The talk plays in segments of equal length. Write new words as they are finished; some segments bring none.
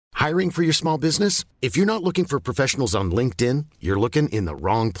Hiring for your small business? If you're not looking for professionals on LinkedIn, you're looking in the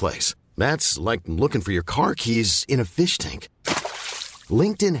wrong place. That's like looking for your car keys in a fish tank.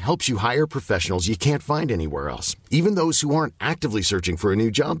 LinkedIn helps you hire professionals you can't find anywhere else, even those who aren't actively searching for a new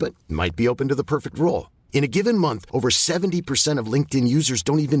job but might be open to the perfect role. In a given month, over 70% of LinkedIn users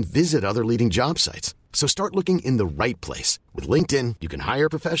don't even visit other leading job sites. So start looking in the right place. With LinkedIn, you can hire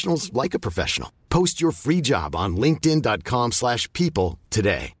professionals like a professional. Post your free job on linkedin.com/people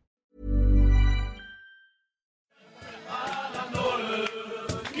today.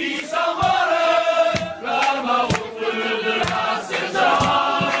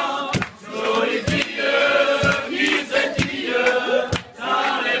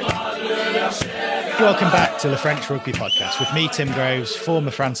 Welcome back to the French Rugby Podcast with me, Tim Groves,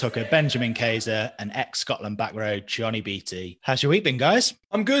 former France hooker Benjamin Kayser, and ex-Scotland back row Johnny Beattie. How's your week been, guys?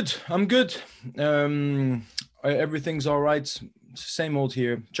 I'm good. Everything's all right. Same old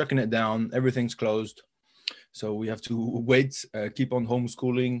here, chucking it down. Everything's closed. So we have to wait, keep on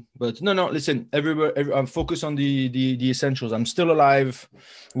homeschooling. But no, listen, I'm focused on the essentials. I'm still alive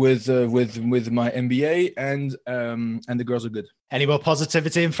with my MBA, and the girls are good. Any more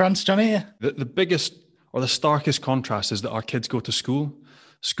positivity in France, Johnny? The biggest or the starkest contrast is that our kids go to school.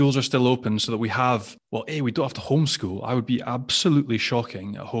 Schools are still open so that we don't have to homeschool. I would be absolutely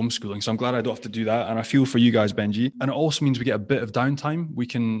shocking at homeschooling. So I'm glad I don't have to do that. And I feel for you guys, Benji. And it also means we get a bit of downtime.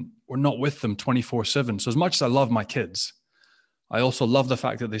 We're not with them 24/7. So as much as I love my kids, I also love the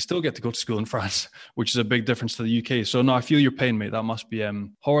fact that they still get to go to school in France, which is a big difference to the UK. So no, I feel your pain, mate. That must be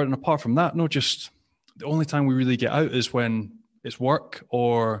hard. And apart from that, just the only time we really get out is when it's work,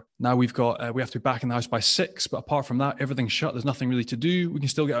 or now we have to be back in the house by 6. But apart from that, everything's shut. There's nothing really to do. We can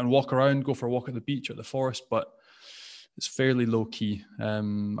still get out and walk around, go for a walk at the beach or the forest, but it's fairly low key. I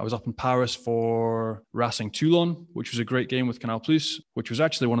was up in Paris for Racing Toulon, which was a great game with Canal Plus, which was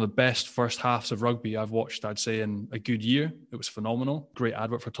actually one of the best first halves of rugby I've watched, I'd say, in a good year. It was phenomenal. Great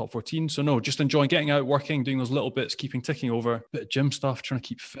advert for Top 14. So no, just enjoying getting out, working, doing those little bits, keeping ticking over, bit of gym stuff, trying to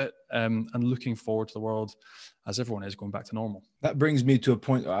keep fit, and looking forward to the world as everyone is going back to normal. That brings me to a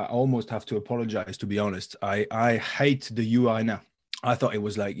point I almost have to apologize, to be honest. I hate the UI now. I thought it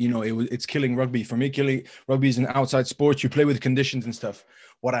was like, it's killing rugby. For me, rugby is an outside sport. You play with conditions and stuff.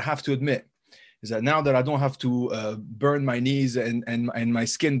 What I have to admit is that now that I don't have to burn my knees and my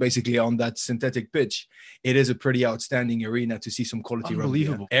skin basically on that synthetic pitch, it is a pretty outstanding arena to see some quality rugby.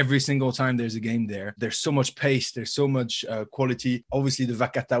 Unbelievable. Every single time there's a game there, there's so much pace, there's so much quality. Obviously, the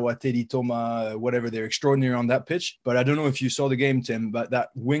Vakatawa, Teddy, Thomas, whatever, they're extraordinary on that pitch. But I don't know if you saw the game, Tim, but that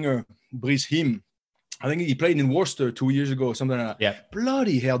winger, Brice Him, I think he played in Worcester 2 years ago or something like that. Yeah.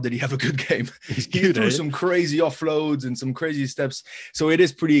 Bloody hell, did he have a good game. He's He good, threw some crazy offloads and some crazy steps. So it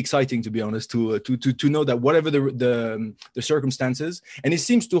is pretty exciting, to be honest, to know that whatever the circumstances, and it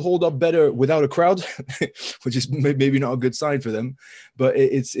seems to hold up better without a crowd, which is maybe not a good sign for them, but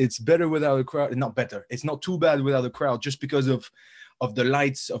it's better without a crowd. Not better. It's not too bad without a crowd, just because of the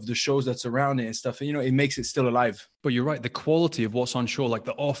lights, of the shows that surround it and stuff. It makes it still alive. But you're right, the quality of what's on show, like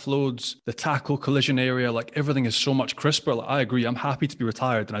the offloads, the tackle collision area, like everything is so much crisper. Like, I agree. I'm happy to be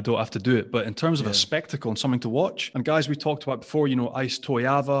retired and I don't have to do it. But in terms of a spectacle and something to watch, and guys we talked about before, Ice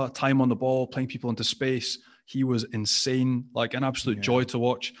Toyava, time on the ball, playing people into space. He was insane, like an absolute joy to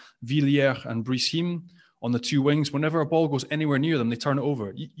watch. Villiers and Brice Him on the two wings, whenever a ball goes anywhere near them, they turn it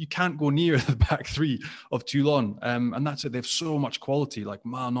over. You can't go near the back three of Toulon. And that's it. They have so much quality. Like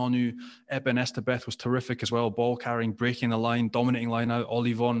Nonu, Eben Estebeth was terrific as well. Ball carrying, breaking the line, dominating line out,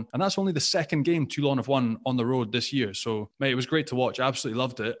 Olivon. And that's only the second game Toulon have won on the road this year. So, mate, it was great to watch. I absolutely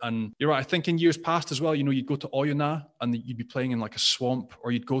loved it. And you're right. I think in years past as well, you'd go to Oyonnax and you'd be playing in like a swamp,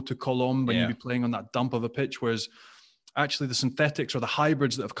 or you'd go to Colombes and you'd be playing on that dump of a pitch, whereas actually the synthetics or the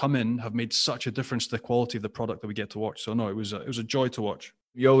hybrids that have come in have made such a difference to the quality of the product that we get to watch. So no, it was a joy to watch.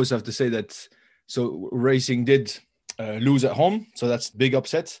 You always have to say that. So Racing did lose at home, so that's big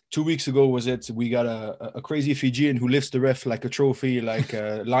upset. 2 weeks ago we got a crazy Fijian who lifts the ref like a trophy, like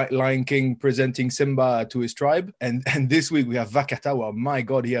Lion King presenting Simba to his tribe. And this week we have Vakatawa. My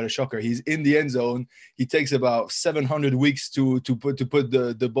God, he had a shocker. He's in the end zone. He takes about 700 weeks to put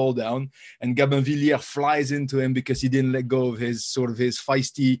the ball down, and Gabin Villiers flies into him because he didn't let go of his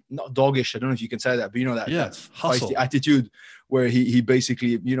feisty, not doggish, I don't know if you can say that, but that feisty attitude where he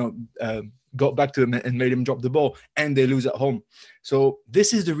basically got back to him and made him drop the ball, and they lose at home. So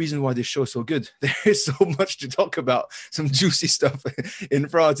this is the reason why this show is so good. There is so much to talk about, some juicy stuff in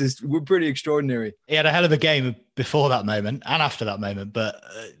France. We're pretty extraordinary. He had a hell of a game before that moment and after that moment, but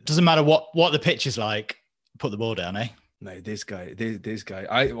it doesn't matter what the pitch is like, put the ball down, eh? No, this guy,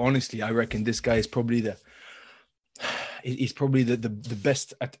 I reckon this guy is probably he's probably the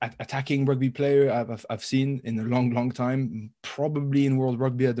best attacking rugby player I've seen in a long time, probably in world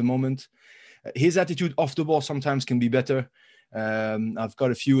rugby at the moment. His attitude off the ball sometimes can be better. I've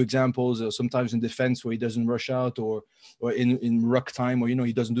got a few examples, sometimes in defense where he doesn't rush out, or in ruck time, or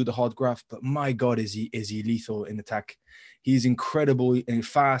he doesn't do the hard graft. But my God, is he lethal in attack? He's incredible and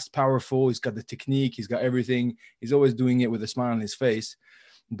fast, powerful. He's got the technique. He's got everything. He's always doing it with a smile on his face.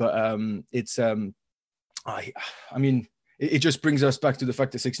 But it just brings us back to the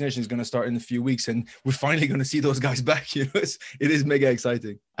fact that Six Nations is going to start in a few weeks, and we're finally going to see those guys back. It is mega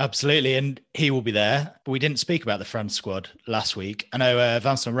exciting. Absolutely, and he will be there. But we didn't speak about the France squad last week. I know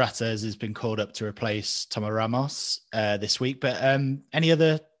Vincent Rattez has been called up to replace Thomas Ramos this week. But any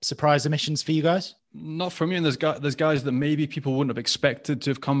other surprise omissions for you guys? Not from me. And there's guys that maybe people wouldn't have expected to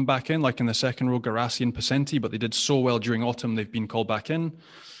have come back in, like in the second row, Garassi and Pacenti, but they did so well during autumn, they've been called back in.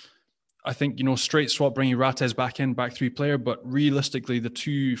 I think, straight swap, bringing Rattez back in, back three player, but realistically, the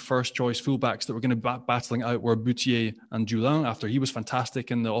two first choice fullbacks that were going to be battling out were Boutier and Dulin, after he was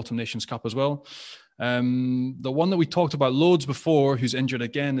fantastic in the Autumn Nations Cup as well. The one that we talked about loads before, who's injured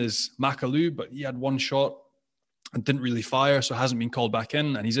again, is Makalu, but he had one shot and didn't really fire, so hasn't been called back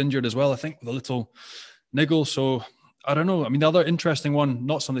in, and he's injured as well, I think, with a little niggle. So I don't know. I mean, the other interesting one,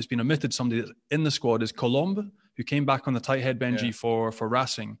 not something that's been omitted, somebody that's in the squad, is Colombe, who came back on the tight head, Benji, for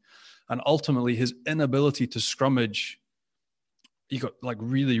Racing. And ultimately, his inability to scrummage, he got like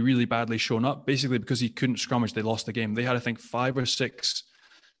really, really badly shown up. Basically, because he couldn't scrummage, they lost the game. They had, I think, 5 or 6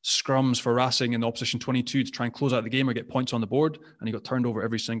 scrums for Racing in the opposition 22 to try and close out the game or get points on the board. And he got turned over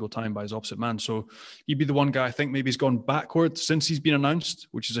every single time by his opposite man. So he'd be the one guy I think maybe he's gone backwards since he's been announced,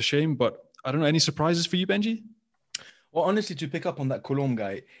 which is a shame. But I don't know, any surprises for you, Benji? Well, honestly, to pick up on that Colombe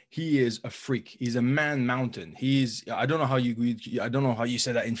guy, he is a freak. He's a man mountain. I don't know how you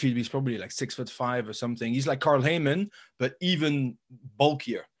say that in field. He's probably like 6'5" or something. He's like Carl Heyman, but even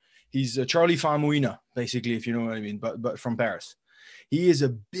bulkier. He's Charlie Famuina, basically, if you know what I mean, but from Paris. He is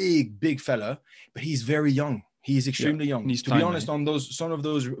a big fella, but he's very young. He's extremely young. To be honest, on some of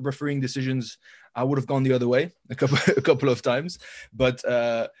those refereeing decisions, I would have gone the other way a couple of times, but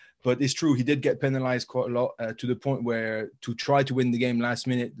it's true, he did get penalized quite a lot to the point where, to try to win the game last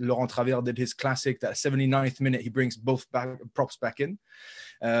minute, Laurent Travers did his classic, that 79th minute, he brings both props back in.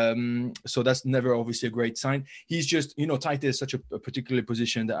 So that's never obviously a great sign. He's just, tight is such a particular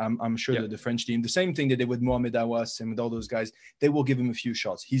position that I'm sure that the French team, the same thing they did with Mohamed Awas and with all those guys, they will give him a few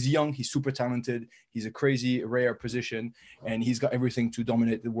shots. He's young, he's super talented, he's a crazy, rare position, and he's got everything to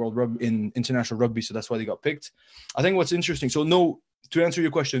dominate the world rugby in international rugby, so that's why they got picked. I think what's interesting, to answer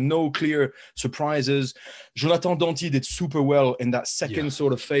your question, no clear surprises. Jonathan Danty did super well in that second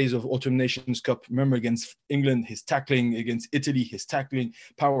sort of phase of Autumn Nations Cup. Remember, against England, his tackling, against Italy, his tackling,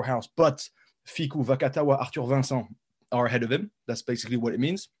 powerhouse. But Fickou, Vakatawa, Arthur Vincent are ahead of him. That's basically what it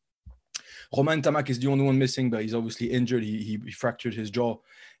means. Romain Tamac is the only one missing, but he's obviously injured. He fractured his jaw,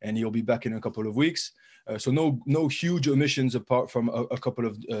 and he'll be back in a couple of weeks. So no huge omissions apart from a couple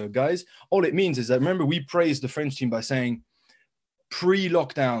of guys. All it means is that, remember, we praised the French team by saying,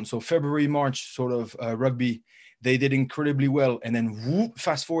 pre-lockdown, so February, March sort of rugby, they did incredibly well. And then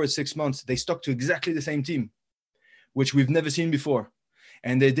fast forward 6 months, they stuck to exactly the same team, which we've never seen before.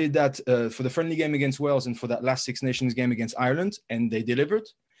 And they did that for the friendly game against Wales and for that last Six Nations game against Ireland, and they delivered.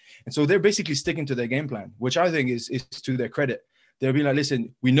 And so they're basically sticking to their game plan, which I think is to their credit. They'll be like,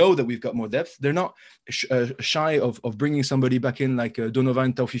 listen, we know that we've got more depth. They're not shy of bringing somebody back in like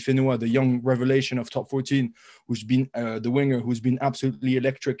Donovan Taufifenua, the young revelation of top 14, who's been the winger, who's been absolutely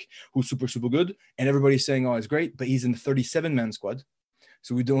electric, who's super, super good. And everybody's saying, oh, it's great, but he's in the 37-man squad.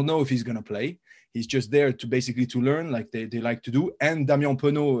 So we don't know if he's going to play. He's just there to learn like they like to do. And Damien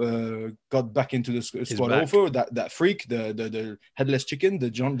Penaud got back into the squad also, that freak, the headless chicken,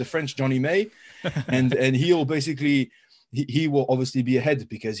 the French Johnny May. and he'll basically... He will obviously be ahead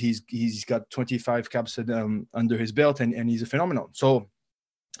because he's got 25 caps under his belt and he's a phenomenon. So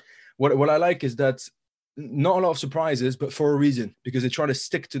what I like is that not a lot of surprises, but for a reason, because they try to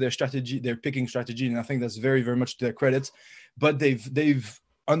stick to their strategy, their picking strategy, and I think that's very, very much to their credit. But they've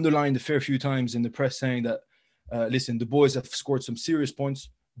underlined a fair few times in the press saying that, listen, the boys have scored some serious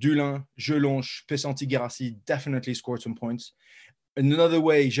points. Dulin, Jelonche, Pacenti, Garassi definitely scored some points. In another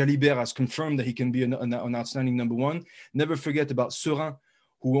way, Jalibert has confirmed that he can be an outstanding number one. Never forget about Serin,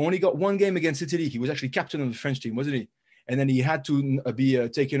 who only got one game against Italy. He was actually captain of the French team, wasn't he? And then he had to be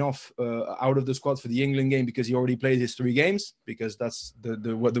taken off out of the squad for the England game because he already played his 3 games, because that's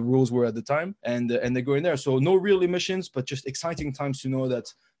what the rules were at the time. And they're going there. So no real emissions, but just exciting times to know that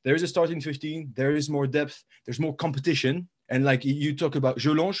there is a starting 15, there is more depth, there's more competition. And like you talk about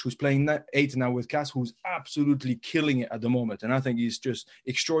Jelonch, who's playing 8 now with Castres, who's absolutely killing it at the moment. And I think he's just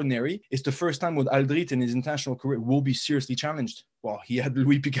extraordinary. It's the first time with Aldrit in his international career will be seriously challenged. Well, he had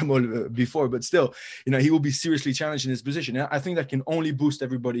Louis Picamol before, but still, he will be seriously challenged in his position. And I think that can only boost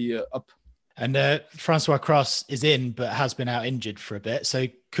everybody up. And Francois Cross is in, but has been out injured for a bit. So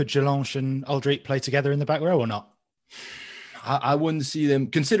could Jelonch and Aldrit play together in the back row or not? I wouldn't see them,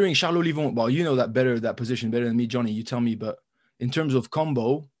 considering Charles Olivon. Well, you know that position better than me, Johnny. You tell me. But in terms of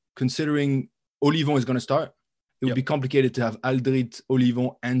combo, considering Olivon is going to start, it would be complicated to have Aldrit,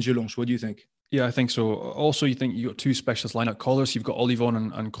 Olivon, and Jelonch. What do you think? Yeah, I think so. Also, you think you got two specialist line-out callers. You've got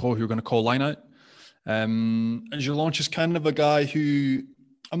Olivon and Cros who are going to call line-out. And Jelonch is kind of a guy who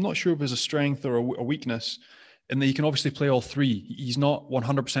I'm not sure if there's a strength or a weakness in that he can obviously play all three. He's not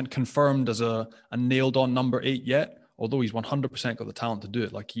 100% confirmed as a nailed-on number 8 yet, although he's 100% got the talent to do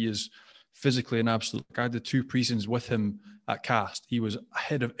it. Like, he is physically an absolute... I did 2 pre-seasons with him at Castres. He was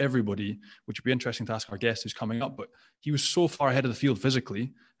ahead of everybody, which would be interesting to ask our guest who's coming up, but he was so far ahead of the field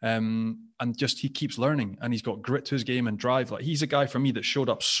physically, and just he keeps learning, and he's got grit to his game and drive. Like, he's a guy for me that showed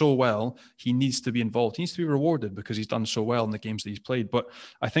up so well. He needs to be involved. He needs to be rewarded because he's done so well in the games that he's played. But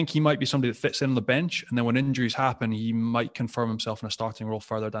I think he might be somebody that fits in on the bench, and then when injuries happen, he might confirm himself in a starting role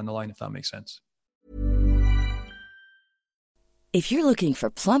further down the line, if that makes sense. If you're looking for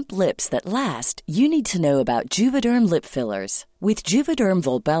plump lips that last, you need to know about Juvederm lip fillers. With Juvederm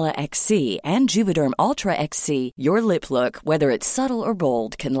Volbella XC and Juvederm Ultra XC, your lip look, whether it's subtle or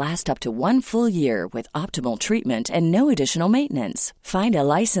bold, can last up to 1 full year with optimal treatment and no additional maintenance. Find a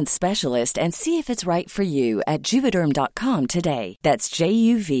licensed specialist and see if it's right for you at Juvederm.com today. That's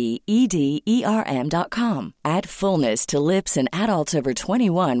JUVEDERM.com. Add fullness to lips in adults over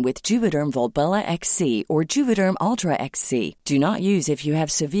 21 with Juvederm Volbella XC or Juvederm Ultra XC. Do not use if you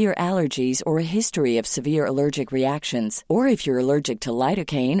have severe allergies or a history of severe allergic reactions, or if you're allergic to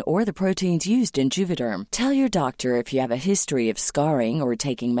lidocaine or the proteins used in Juvederm. Tell your doctor if you have a history of scarring or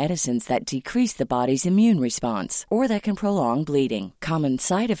taking medicines that decrease the body's immune response or that can prolong bleeding. Common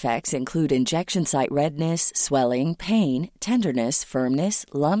side effects include injection site redness, swelling, pain, tenderness, firmness,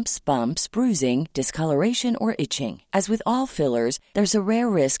 lumps, bumps, bruising, discoloration, or itching. As with all fillers, there's a rare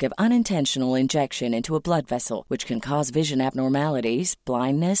risk of unintentional injection into a blood vessel, which can cause vision abnormalities,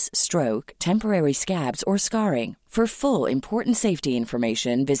 blindness, stroke, temporary scabs, or scarring. For full, important safety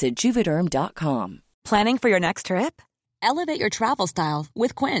information, visit Juvederm.com. Planning for your next trip? Elevate your travel style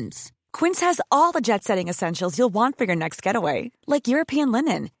with Quince. Quince has all the jet-setting essentials you'll want for your next getaway, like European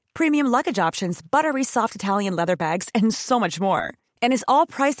linen, premium luggage options, buttery soft Italian leather bags, and so much more. And is all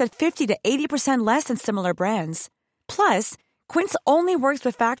priced at 50 to 80% less than similar brands. Plus, Quince only works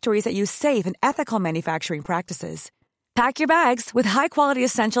with factories that use safe and ethical manufacturing practices. Pack your bags with high-quality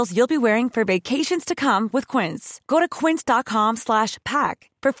essentials you'll be wearing for vacations to come with Quince. Go to quince.com/pack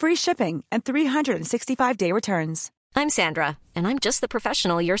for free shipping and 365-day returns. I'm Sandra, and I'm just the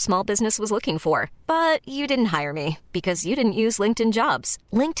professional your small business was looking for. But you didn't hire me because you didn't use LinkedIn Jobs.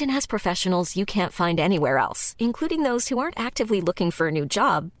 LinkedIn has professionals you can't find anywhere else, including those who aren't actively looking for a new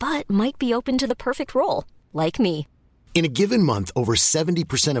job, but might be open to the perfect role, like me. In a given month, over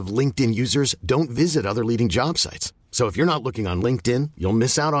 70% of LinkedIn users don't visit other leading job sites. So if you're not looking on LinkedIn, you'll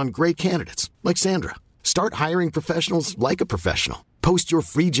miss out on great candidates like Sandra. Start hiring professionals like a professional. Post your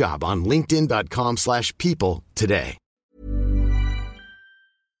free job on linkedin.com/people today.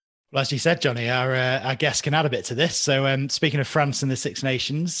 Well, as you said, Johnny, our guest can add a bit to this. So speaking of France and the Six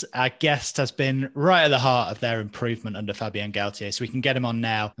Nations, our guest has been right at the heart of their improvement under Fabien Galthié. So we can get him on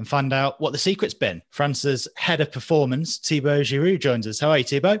now and find out what the secret's been. France's head of performance, Thibaut Giroud, joins us. How are you,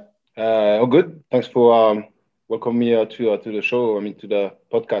 Thibaut? Oh, good. Thanks for welcoming me to the show, to the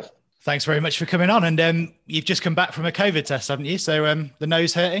podcast. Thanks very much for coming on. And you've just come back from a COVID test, haven't you? So the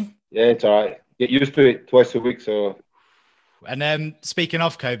nose hurting? Yeah, it's all right. Get used to it twice a week. So. And speaking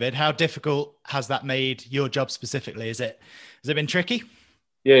of COVID, how difficult has that made your job specifically? Has it been tricky?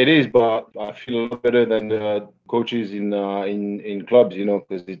 Yeah, it is, but I feel a lot better than the coaches in clubs,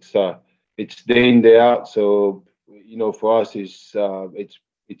 because it's day in, day out. So for us, it's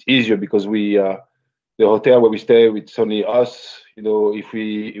easier because the hotel where we stay, it's only us. If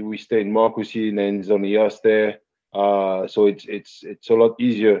we stay in Marcoussis, then it's only us there. So it's a lot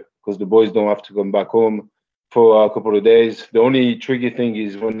easier because the boys don't have to come back home for a couple of days. The only tricky thing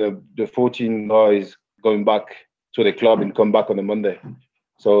is when the 14 guys going back to the club and come back on a Monday.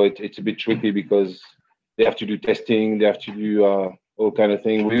 So it's a bit tricky because they have to do testing, they have to do all kind of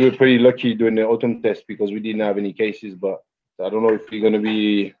thing. We were pretty lucky doing the autumn test because we didn't have any cases, but I don't know if we're going to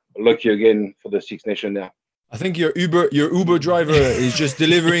be lucky again for the Six Nations now. I think your Uber driver is just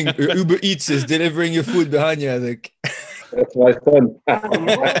delivering, Uber Eats is delivering your food behind you, I think. That's my son.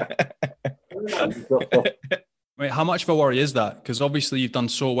 Wait, how much of a worry is that? Because obviously you've done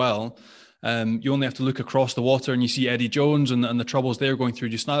so well. You only have to look across the water and you see Eddie Jones and the troubles they're going through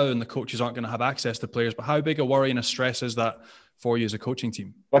just now, and the coaches aren't going to have access to players. But how big a worry and a stress is that for you as a coaching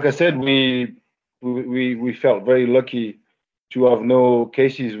team? Like I said, we felt very lucky to have no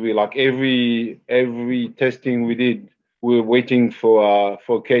cases. We like every testing we did, we were waiting for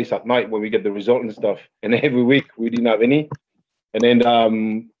a case at night when we get the result and stuff. And every week we didn't have any. And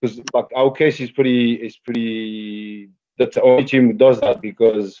then because like our case is pretty. That's the only team who does that,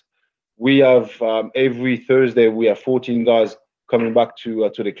 because we have every Thursday we have 14 guys coming back to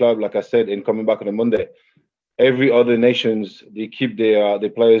the club, like I said, and coming back on a Monday. Every other nations, they keep their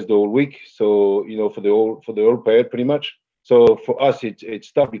players the whole week, so for the whole period pretty much. So for us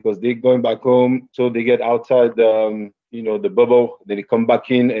it's tough because they're going back home, so they get outside the bubble, then they come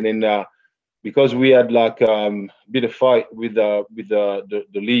back in, and then because we had like bit of fight with the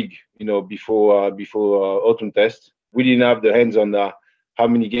league, before autumn test, we didn't have the hands on how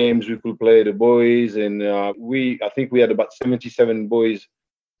many games we could play the boys, and I think we had about 77 boys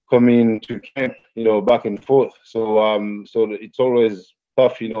coming to camp, back and forth. So it's always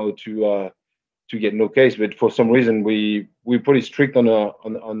tough, to get no case. But for some reason, we're pretty strict on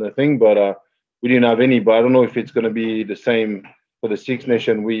the thing, but we didn't have any. But I don't know if it's going to be the same for the Six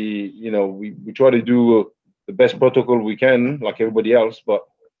Nation. We try to do the best protocol we can, like everybody else. But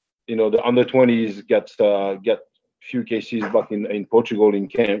the under 20s get few cases back in Portugal in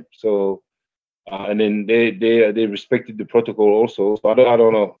camp. So and then they respected the protocol also. So I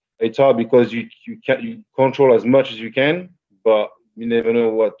don't know. It's hard because you control as much as you can, but you never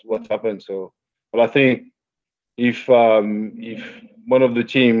know what's happened. So, but I think if one of the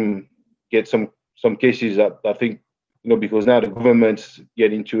team gets some cases, I think because now the governments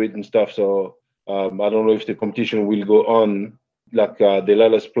get into it and stuff. So I don't know if the competition will go on like they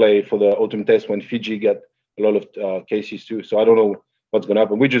let us play for the autumn test when Fiji get a lot of cases too. So I don't know what's going to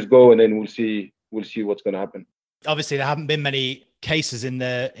happen. We just go and then we'll see what's going to happen. Obviously, there haven't been many cases in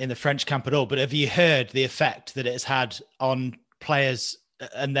the French camp at all, but have you heard the effect that it's had on players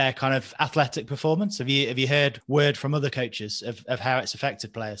and their kind of athletic performance? Have you heard word from other coaches of how it's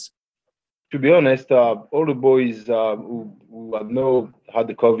affected players? To be honest, all the boys who had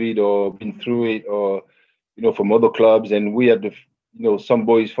the COVID or been through it, or from other clubs, and we had some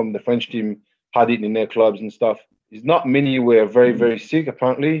boys from the French team had it in their clubs and stuff. It's not many were very, very sick,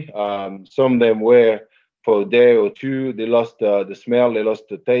 apparently. Some of them were for a day or two. They lost the smell, they lost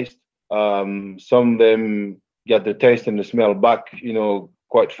the taste. Some of them get the taste and the smell back,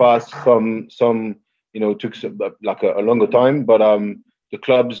 quite fast. Some took like a longer time. But the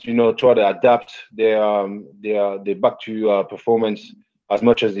clubs, try to adapt their back to performance as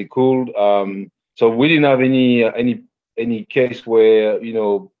much as they could. So we didn't have any case where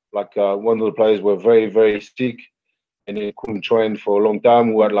one of the players were very, very sick and they couldn't train for a long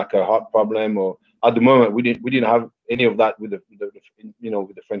time, who had like a heart problem, or at the moment we didn't have any of that with the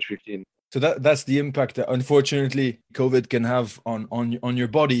French 15. So that's the impact that unfortunately COVID can have on your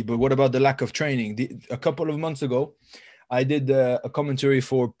body. But what about the lack of training? A couple of months ago, I did a commentary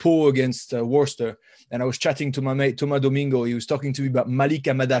for Pau against Worcester, and I was chatting to my mate Thomas Domingo. He was talking to me about Malik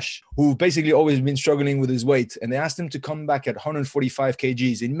Amadash, who basically always been struggling with his weight, and they asked him to come back at 145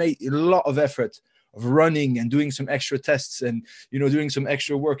 kgs. He made a lot of effort of running and doing some extra tests and doing some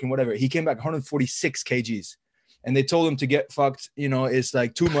extra work and whatever. He came back 146 kgs, and they told him to get fucked. It's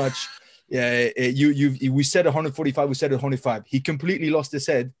like too much. Yeah, we said 145. We said 105. He completely lost his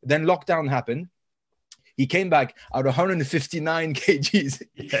head. Then lockdown happened. He came back at 159 kgs.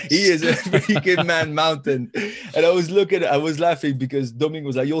 Yes. He is a freaking man mountain. And I was laughing because Domingo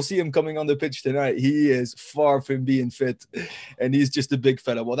was like, you'll see him coming on the pitch tonight. He is far from being fit. And he's just a big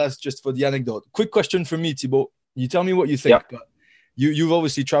fella. Well, that's just for the anecdote. Quick question from me, Thibaut. You tell me what you think. Yeah. But you've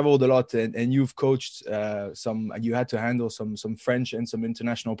obviously traveled a lot and you've coached you had to handle some French and some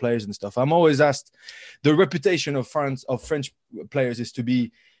international players and stuff. I'm always asked, the reputation of French players is to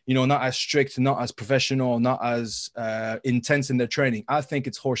be, not as strict, not as professional, not as intense in their training. I think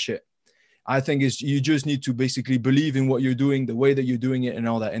it's horseshit. I think you just need to basically believe in what you're doing, the way that you're doing it and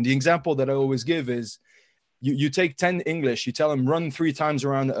all that. And the example that I always give is you take 10 English, you tell them run 3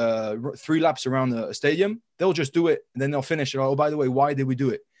 laps around a stadium. They'll just do it and then they'll finish it. Oh, by the way, why did we do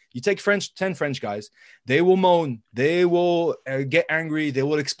it? You take 10 French guys, they will moan, they will get angry, they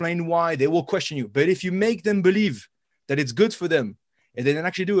will explain why, they will question you. But if you make them believe that it's good for them, and they didn't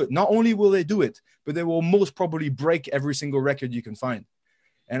actually do it, not only will they do it, but they will most probably break every single record you can find.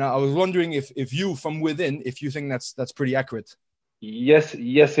 And I was wondering if you, from within, if you think that's pretty accurate. Yes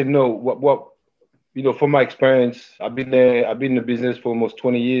and no. from my experience, I've been there. I've been in the business for almost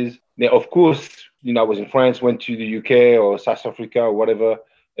 20 years. Now, of course, I was in France, went to the UK or South Africa or whatever,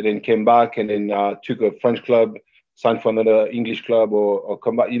 and then came back and then took a French club, signed for another English club or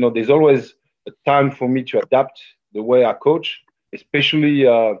come back. There's always a time for me to adapt the way I coach, especially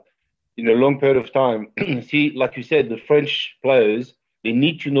in a long period of time. See, like you said, the French players, they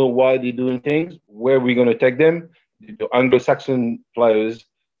need to know why they're doing things, where we're going to take them. The Anglo-Saxon players,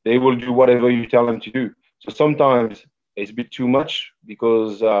 they will do whatever you tell them to do. So sometimes it's a bit too much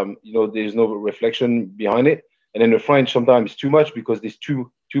because, there's no reflection behind it. And then the French, sometimes too much because there's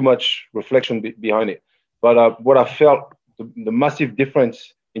too much reflection behind it. But what I felt, the massive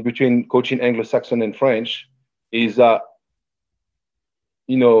difference in between coaching Anglo-Saxon and French is that,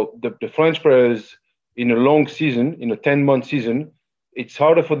 the French players in a long season, in a 10-month season, it's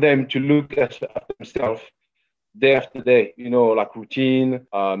harder for them to look at themselves day after day, like routine,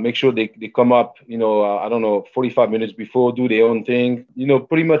 make sure they come up, 45 minutes before, do their own thing,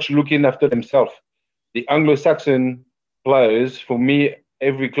 pretty much looking after themselves. The Anglo-Saxon players, for me,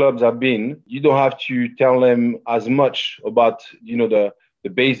 every clubs I've been, you don't have to tell them as much about, the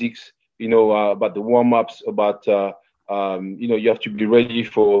basics, about the warm-ups, about, you have to be ready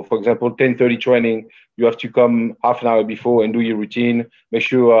for example, 10:30 training. You have to come half an hour before and do your routine, make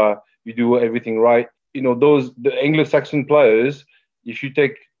sure you do everything right. The Anglo-Saxon players, if you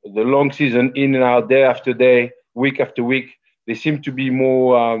take the long season in and out, day after day, week after week, they seem to be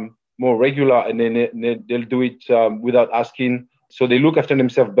more regular, and then they'll do it without asking. So they look after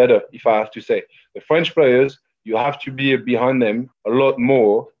themselves better, if I have to say. The French players, you have to be behind them a lot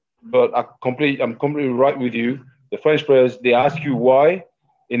more. But I'm completely right with you. The French players, they ask you why,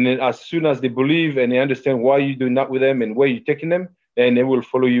 and then as soon as they believe and they understand why you're doing that with them and where you're taking them, then they will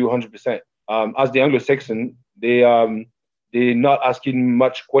follow you 100%. As the Anglo-Saxon, they're not asking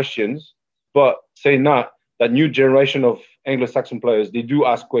much questions, but saying that new generation of Anglo-Saxon players, they do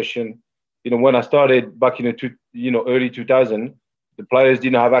ask questions. When I started back in the early 2000, the players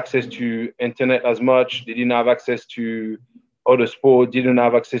didn't have access to internet as much. They didn't have access to other sport. Didn't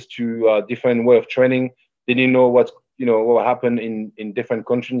have access to different way of training. They didn't know what happened in different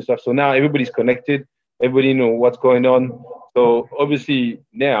countries and stuff. So now everybody's connected. Everybody know what's going on. So obviously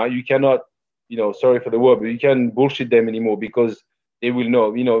now you cannot, sorry for the word, but you can't bullshit them anymore because they will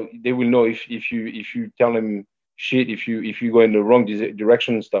know. They will know if you tell them shit, if you go in the wrong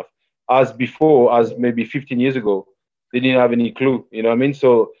direction and stuff. As before, as maybe 15 years ago, they didn't have any clue. You know what I mean?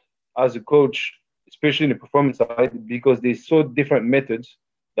 So as a coach, especially in the performance side, because there's so different methods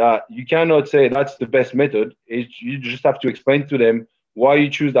that you cannot say that's the best method. You just have to explain to them why you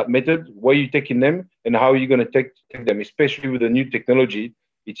choose that method, where you're taking them, and how you're going to take them. Especially with the new technology,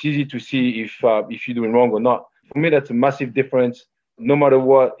 it's easy to see if you're doing wrong or not. For me, that's a massive difference. No matter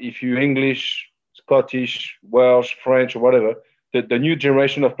what, if you're English, Scottish, Welsh, French, or whatever, the new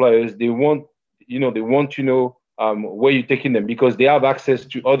generation of players, they want to know where you're taking them because they have access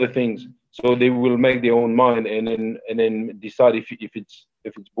to other things. So they will make their own mind and then decide if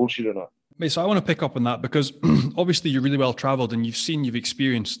it's bullshit or not. Mate, so I want to pick up on that because obviously you're really well traveled and you've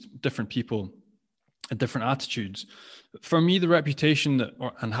experienced different people and different attitudes. For me, the reputation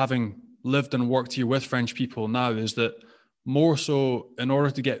and having lived and worked here with French people now is that more so in order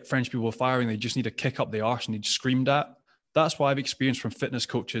to get French people firing, they just need to kick up the arse and need screamed at. That's what I've experienced from fitness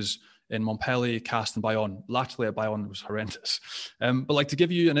coaches in Montpellier, Castres and Bayonne. Latterly at Bayonne was horrendous. But to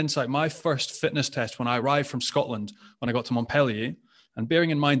give you an insight, my first fitness test when I arrived from Scotland, when I got to Montpellier, and bearing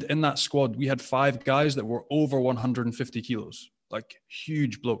in mind in that squad, we had 5 guys that were over 150 kilos,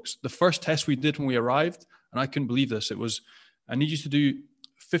 huge blokes. The first test we did when we arrived, and I couldn't believe this, it was, I need you to do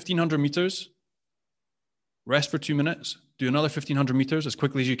 1,500 meters, rest for 2 minutes, do another 1,500 meters as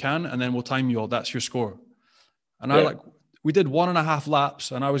quickly as you can, and then we'll time you all. That's your score. And we did 1.5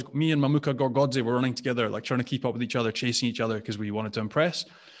 laps, and me and Mamuka Gorgodze were running together, trying to keep up with each other, chasing each other because we wanted to impress.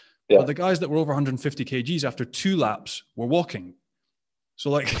 Yeah. But the guys that were over 150 kgs after 2 laps were walking.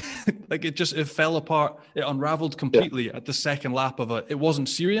 So it fell apart. It unraveled completely at the second lap of it. It wasn't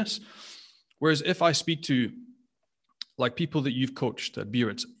serious. Whereas if I speak to people that you've coached at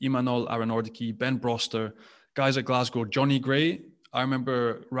Biarritz, Imanol Aranordiki, Ben Broster, guys at Glasgow, Johnny Gray, I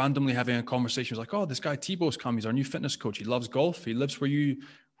remember randomly having a conversation. It was this guy Thibaut's come. He's our new fitness coach. He loves golf. He lives where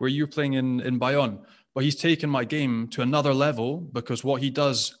you're playing in Bayonne. But he's taken my game to another level because what he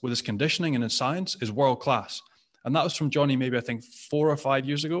does with his conditioning and his science is world class. And that was from Johnny maybe I think 4 or 5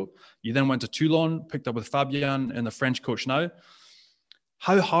 years ago. You then went to Toulon, picked up with Fabien and the French coach now.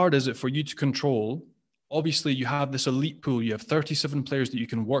 How hard is it for you to control? Obviously, you have this elite pool. You have 37 players that you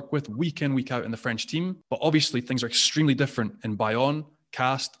can work with week in, week out in the French team. But obviously, things are extremely different in Bayonne,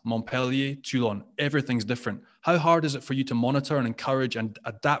 Castres, Montpellier, Toulon. Everything's different. How hard is it for you to monitor and encourage and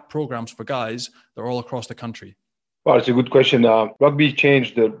adapt programs for guys that are all across the country? Well, it's a good question. Rugby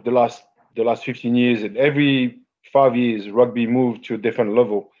changed the last 15 years, and every 5 years, rugby moved to a different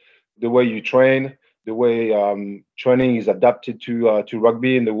level. The way you train, the way training is adapted to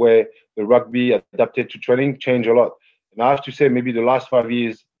rugby, and the way the rugby adapted to training changed a lot. And I have to say, maybe the last 5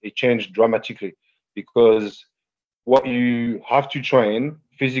 years, it changed dramatically, because what you have to train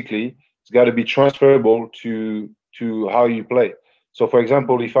physically, it's got to be transferable to how you play. So, for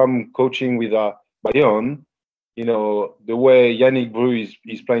example, if I'm coaching with Bayonne, the way Yannick Bru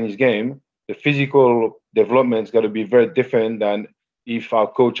is playing his game, the physical development's got to be very different than if our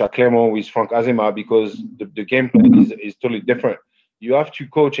coach at Clermont with Franck Azema, because the game plan is totally different. You have to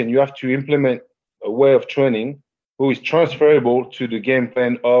coach and you have to implement a way of training who is transferable to the game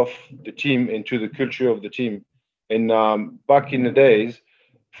plan of the team and to the culture of the team. And back in the days,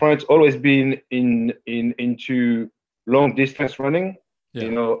 France always been into long distance running,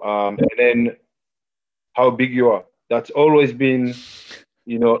 and then how big you are. That's always been,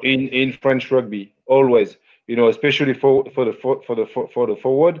 in French rugby, always. Especially for the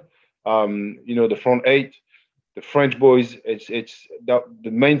forward, the front eight, the French boys. It's that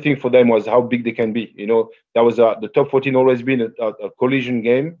the main thing for them was how big they can be. That was the top 14 always been a collision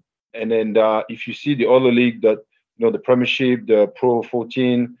game. And then if you see the other league, that the Premiership, the Pro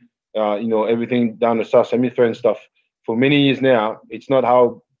 14, everything down the South Hemisphere and stuff. For many years now, it's not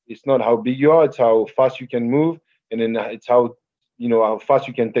how big you are, it's how fast you can move, and then it's how fast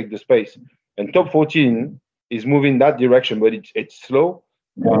you can take the space. And top 14 is moving that direction, but it's slow.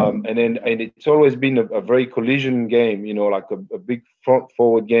 And it's always been a very collision game, like a big front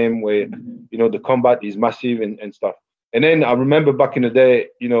forward game where, the combat is massive and stuff. And then I remember back in the day,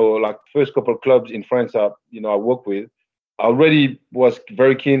 like first couple of clubs in France, I worked with, I already was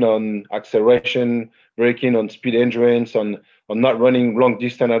very keen on acceleration, very keen on speed endurance, on not running long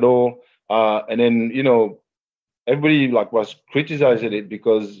distance at all. And then, everybody was criticizing it,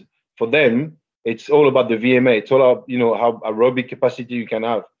 because for them, it's all about the VMA. It's all about, how aerobic capacity you can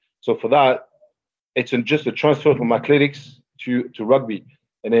have. So for that, it's just a transfer from athletics to rugby.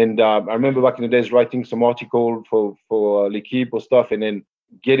 And then I remember back in the days writing some article for L'Equipe or stuff, and then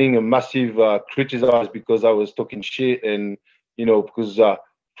getting a massive criticized because I was talking shit. And, because,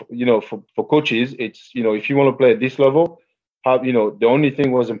 for coaches, it's, if you want to play at this level, the only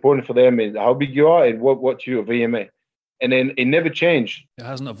thing was important for them is how big you are and what's your VMA. And then it never changed. It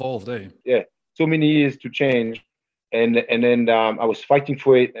hasn't evolved, eh? Yeah. So many years to change. And then I was fighting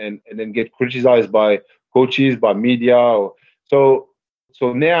for it and then get criticized by coaches, by media. So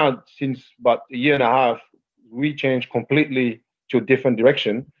now, since about a year and a half, we changed completely to a different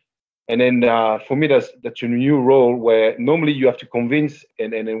direction. And then for me, that's a new role where normally you have to convince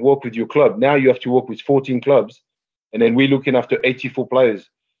and work with your club. Now you have to work with 14 clubs. And then we're looking after 84 players.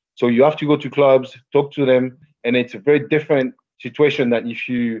 So you have to go to clubs, talk to them. And it's a very different situation than if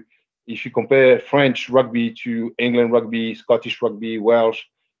you compare French rugby to England rugby, Scottish rugby, Welsh,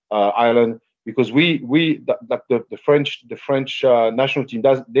 Ireland, because the French national team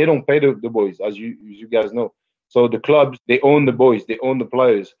they don't pay the boys, as you guys know. So the clubs, they own the boys, they own the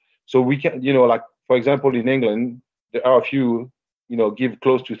players. So we can, for example, in England, there are a few, give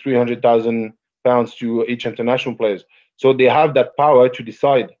close to £300,000 to each international players. So they have that power to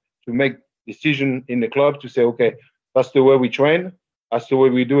decide, to make decision in the club to say, okay, that's the way we train, that's the way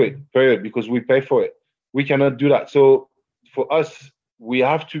we do it, period, because we pay for it. We cannot do that. So for us, we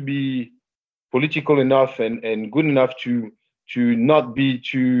have to be political enough and good enough to not be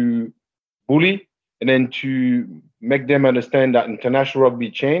too bully, and then to make them understand that international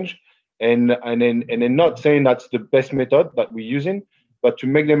rugby change, and then not saying that's the best method that we're using, but to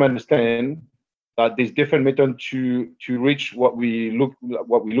make them understand that there's different methods to reach what we're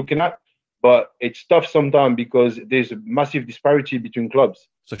looking at. But it's tough sometimes because there's a massive disparity between clubs.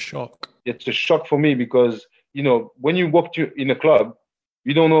 It's a shock. It's a shock for me because, when you walk in a club,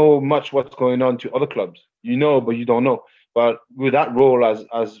 you don't know much what's going on to other clubs. But you don't know. But with that role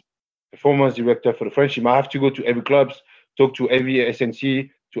as performance director for the French team, I have to go to every club, talk to every SNC,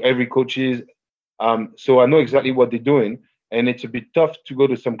 to every coaches. So I know exactly what they're doing. And it's a bit tough to go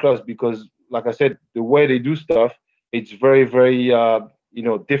to some clubs because, like I said, the way they do stuff, it's very, very,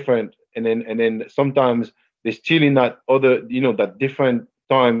 different. And then sometimes they're still in that other, that different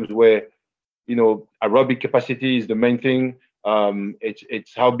times where, aerobic capacity is the main thing.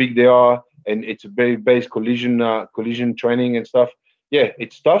 It's how big they are, and it's a very base collision training and stuff. Yeah,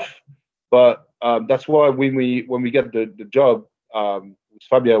 it's tough, but that's why when we get the job with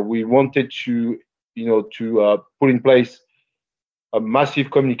Fabia, we wanted to put in place a massive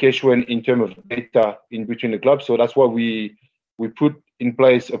communication in terms of data in between the clubs. So that's why we put in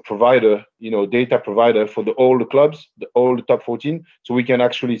place a provider, data provider for all the clubs, all the top 14, so we can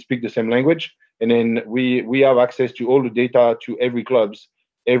actually speak the same language. And then we have access to all the data to every clubs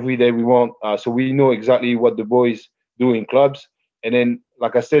every day we want. So we know exactly what the boys do in clubs. And then,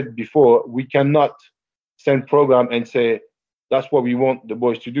 like I said before, we cannot send program and say, that's what we want the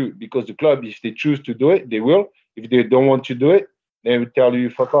boys to do, because the club, if they choose to do it, they will. If they don't want to do it, they will tell you,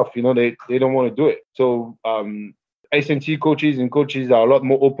 fuck off. They don't want to do it. So S&T coaches are a lot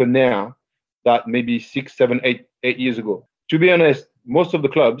more open now than maybe 6, 7, 8 years ago. To be honest, most of the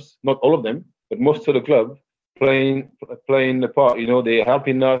clubs, not all of them, but most of the clubs playing the part. They're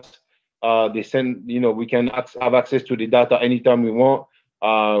helping us. They send, we can have access to the data anytime we want.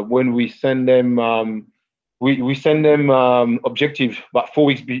 When we send them, we send them objective about 4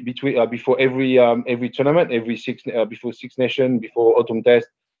 weeks before every tournament, before Six Nations, before Autumn Test,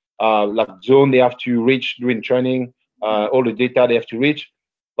 like zone they have to reach during training, all the data they have to reach.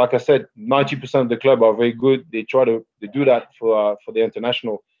 Like I said, 90% of the club are very good. They try to do that for the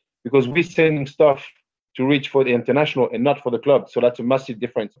international, because we're sending stuff to reach for the international and not for the club. So that's a massive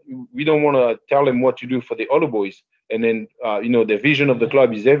difference. We don't want to tell them what to do for the other boys, and then the vision of the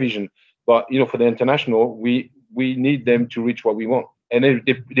club is their vision. But for the international, we need them to reach what we want, and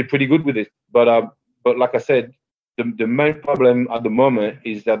they're pretty good with it. But like I said, the main problem at the moment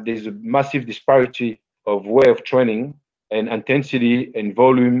is that there's a massive disparity of way of training and intensity and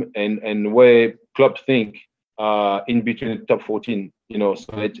volume and where clubs think in between the top 14. So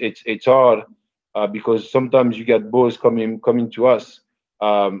it's hard because sometimes you get boys coming to us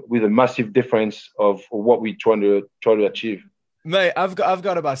with a massive difference of what we try to achieve. Mate, I've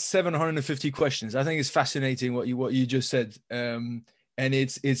got about 750 questions. I think it's fascinating what you just said, and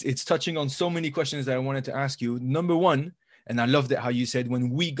it's touching on so many questions that I wanted to ask you. Number one, and I loved it how you said when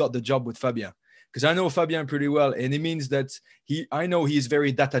we got the job with Fabien, because I know Fabien pretty well, and it means that I know he's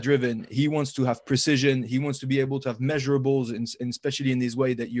very data driven. He wants to have precision. He wants to be able to have measurables, and especially in this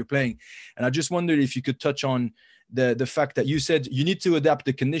way that you're playing. And I just wondered if you could touch on the fact that you said you need to adapt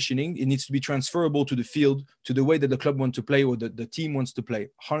the conditioning. It needs to be transferable to the field, to the way that the club wants to play or the team wants to play.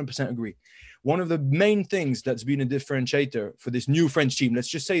 100% agree. One of the main things that's been a differentiator for this new French team, let's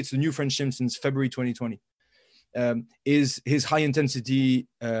just say it's the new French team since February 2020, is his high intensity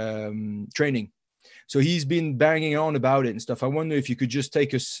training. So he's been banging on about it and stuff. I wonder if you could just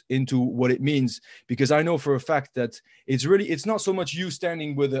take us into what it means, because I know for a fact that it's not so much you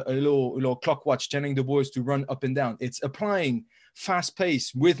standing with a little clock watch telling the boys to run up and down. It's applying fast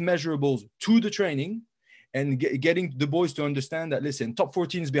pace with measurables to the training and getting the boys to understand that, listen, top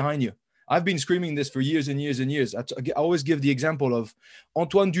 14 is behind you. I've been screaming this for years and years and years. I always give the example of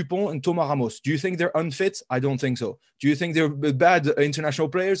Antoine Dupont and Thomas Ramos. Do you think they're unfit? I don't think so. Do you think they're bad international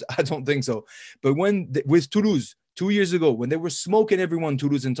players? I don't think so. But with Toulouse 2 years ago, when they were smoking everyone,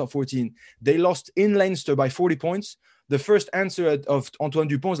 Toulouse in top 14, they lost in Leinster by 40 points. The first answer of Antoine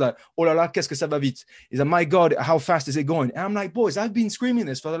Dupont is like, oh la la, qu'est-ce que ça va vite? He's like, my God, how fast is it going? And I'm like, boys, I've been screaming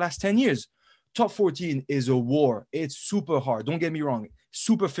this for the last 10 years. Top 14 is a war. It's super hard. Don't get me wrong.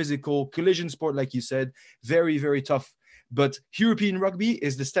 Super physical, collision sport, like you said, very, very tough. But European rugby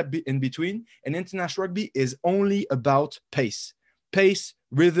is the step in between, and international rugby is only about pace,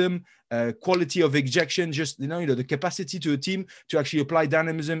 rhythm, quality of ejection, just the capacity to a team to actually apply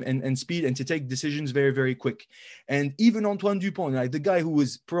dynamism and speed and to take decisions very, very quick. And even Antoine Dupont, like the guy who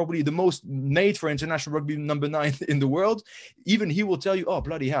was probably the most made for international rugby number 9 in the world, even he will tell you, oh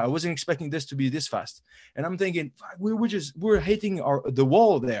bloody hell, I wasn't expecting this to be this fast. And I'm thinking we're hitting the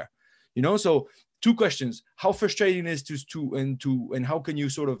wall there, So 2 questions: how frustrating it is and how can you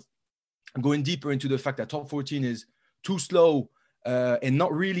sort of go in deeper into the fact that top 14 is too slow? And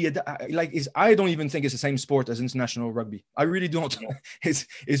not really I don't even think it's the same sport as international rugby. I really don't.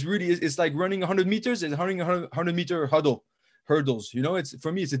 It's like running 100 meters and running 100 meter hurdles.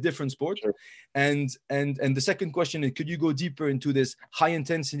 For me it's a different sport. Sure. And the second question is, could you go deeper into this high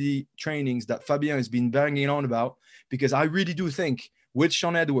intensity trainings that Fabien has been banging on about? Because I really do think with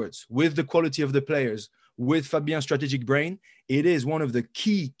Sean Edwards, with the quality of the players, with Fabien's strategic brain, it is one of the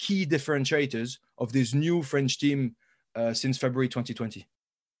key differentiators of this new French team since February 2020.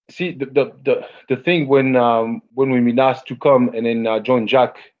 See, the thing when we been asked to come and then join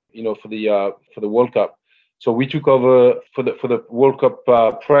Jack, for the World Cup. So we took over for the World Cup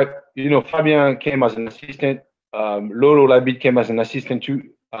prep. Fabien came as an assistant. Lolo Labide came as an assistant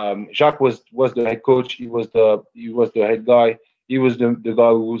too. Jacques was the head coach. He was the head guy. He was the guy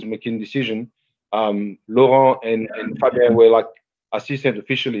who was making decision. Laurent and Fabien were like assistant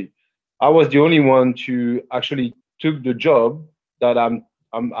officially. I was the only one to actually took the job that I'm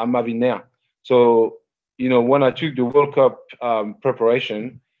having now. So, when I took the World Cup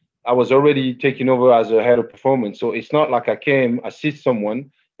preparation, I was already taking over as a head of performance. So it's not like I came, assist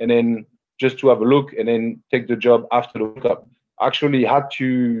someone, and then just to have a look and then take the job after the World Cup. I actually had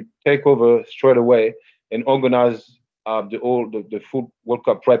to take over straight away and organize the full World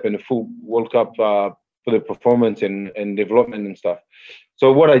Cup prep and the full World Cup for the performance and development and stuff.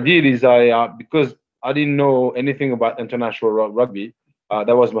 So what I did is because I didn't know anything about international rugby,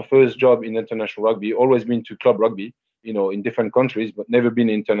 that was my first job in international rugby. Always been to club rugby, in different countries, but never been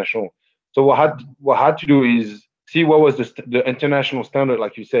international. So what I had to do is see what was the international standard,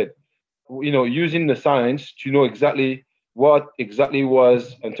 like you said, using the science to know exactly what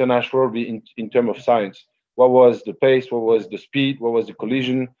was international rugby in terms of science. What was the pace? What was the speed? What was the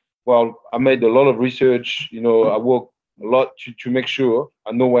collision? Well, I made a lot of research. I worked a lot to make sure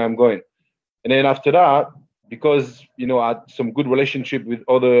I know where I'm going. And then after that, because, I had some good relationship with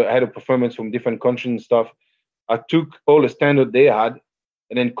other head of performance from different countries and stuff, I took all the standard they had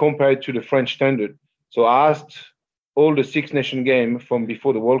and then compared to the French standard. So I asked all the Six Nation game from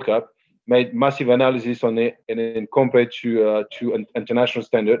before the World Cup, made massive analysis on it, and then compared to an international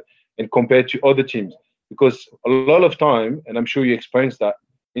standard and compared to other teams. Because a lot of time, and I'm sure you experienced that,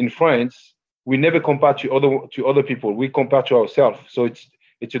 in France, we never compare to other people. We compare to ourselves. So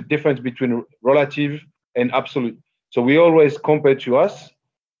it's a difference between relative and absolute. So we always compare to us.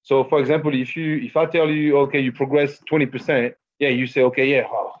 So for example, if I tell you, okay, you progress 20%, yeah, you say, okay, yeah,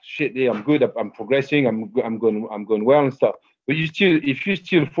 oh shit, yeah, I'm good, I'm progressing, I'm going well and stuff. But if you're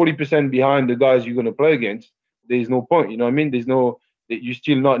still 40% behind the guys you're gonna play against, there's no point. You know what I mean? You're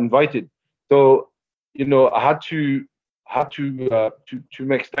still not invited. So, I had to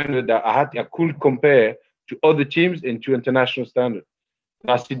make standard that I could compare to other teams and to international standard.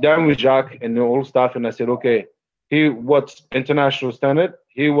 And I sit down with Jacques and the whole staff, and I said, okay, here what's international standard,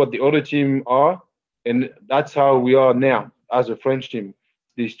 here what the other team are, and that's how we are now as a French team.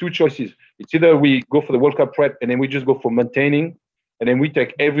 There's two choices. It's either we go for the World Cup prep and then we just go for maintaining, and then we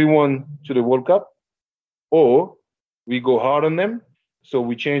take everyone to the World Cup, or we go hard on them. So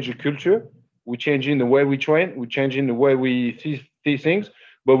we change the culture, we change in the way we train, we change in the way we see things,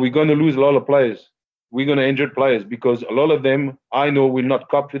 but we're going to lose a lot of players. We're going to injure players because a lot of them, I know, will not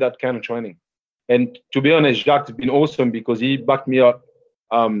cope with that kind of training. And to be honest, Jacques has been awesome because he backed me up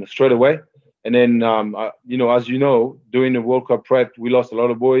straight away. And then, as you know, during the World Cup prep, we lost a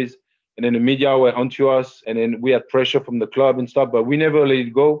lot of boys. And then the media were onto us. And then we had pressure from the club and stuff, but we never let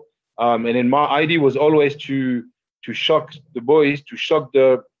it go. And then my idea was always to shock the boys, to shock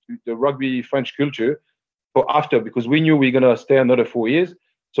the rugby French culture for after, because we knew we were going to stay another 4 years.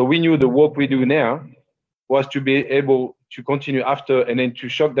 So we knew the work we do now was to be able to continue after, and then to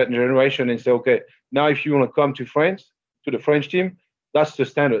shock that generation and say, okay, now if you want to come to France, to the French team, that's the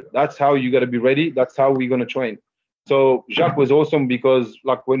standard. That's how you got to be ready. That's how we're going to train. So Jacques was awesome because,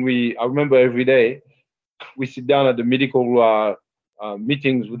 like, I remember every day we sit down at the medical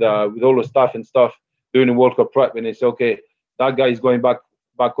meetings with all the staff and stuff during the World Cup prep, and they say, okay, that guy is going back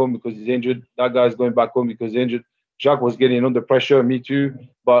home because he's injured. That guy is going back home because he's injured. Jacques was getting under pressure, me too.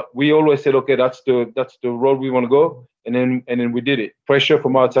 But we always said, okay, that's the road we want to go, and then we did it. Pressure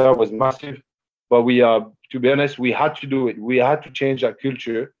from outside was massive, but to be honest, we had to do it. We had to change that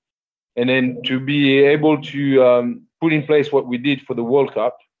culture, and then to be able to put in place what we did for the World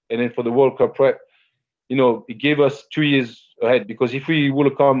Cup, and then for the World Cup prep, it gave us 2 years ahead. Because if we would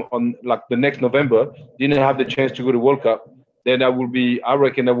have come on like the next November, didn't have the chance to go to World Cup, then I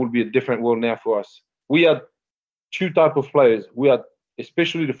reckon that would be a different world now for us. We had two types of players. We had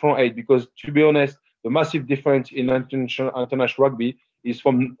especially the front eight, because to be honest, the massive difference in international rugby is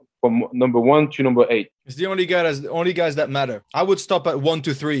from number 1 to number 8. It's the only guys that matter. I would stop at 1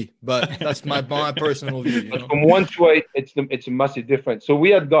 to 3, but that's my personal view. But from 1 to 8, it's a massive difference. So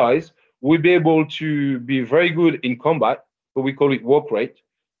we had guys would be able to be very good in combat, but we call it work rate.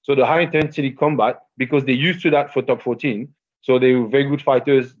 So the high intensity combat, because they're used to that for top 14. So they were very good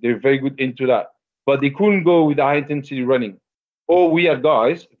fighters. They're very good into that, but they couldn't go with the high intensity running. Or we had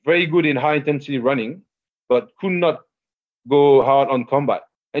guys very good in high intensity running, but could not go hard on combat.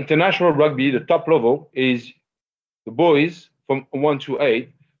 International rugby, the top level, is the boys from 1 to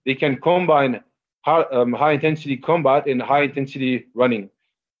 8. They can combine high intensity combat and high intensity running.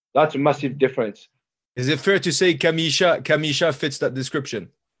 That's a massive difference. Is it fair to say Kamisha fits that description?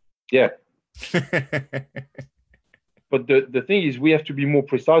 Yeah. But the thing is, we have to be more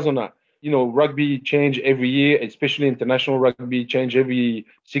precise on that. Rugby change every year, especially international rugby change every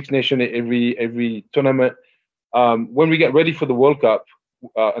Six Nation, every tournament. When we get ready for the World Cup,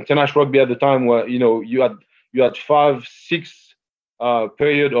 international rugby at the time where you had 5, 6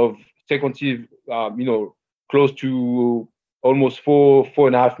 period of sequences, close to almost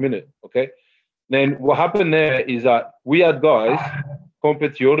 4.5 minutes. Okay. Then what happened there is that we had guys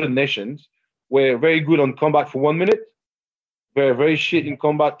compared to other nations were very good on combat for 1 minute, very, very shit in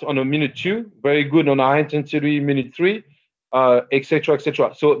combat on a minute 2, very good on high intensity minute 3, etc.,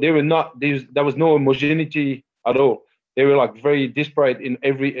 etc. So they were not, there was no homogeneity at all. They were like very disparate in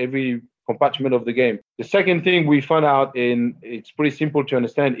every compartment of the game. The second thing we found out, and it's pretty simple to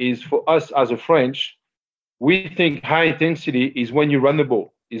understand, is for us as a French, we think high intensity is when you run the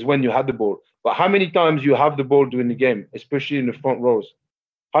ball, is when you have the ball. But how many times you have the ball during the game, especially in the front rows?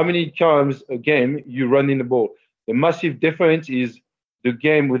 How many times a game you run in the ball? The massive difference is the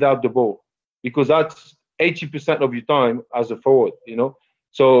game without the ball, because that's 80% of your time as a forward,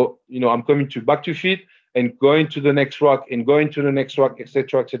 So, I'm coming back to feet and going to the next rock and going to the next rock,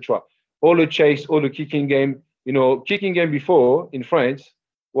 etc., etc. All the chase, all the kicking game. Kicking game before in France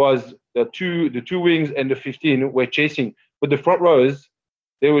was the two wings and the 15 were chasing, but the front rowers,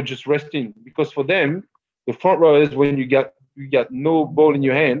 they were just resting, because for them, the front rowers, when you got no ball in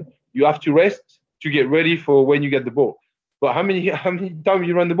your hand, you have to rest to get ready for when you get the ball. But how many times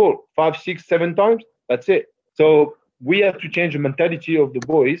you run the ball? 5, 6, 7 times? That's it. So we have to change the mentality of the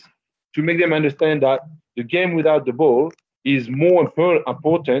boys to make them understand that the game without the ball is more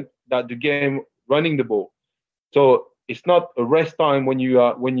important than the game running the ball. So it's not a rest time when you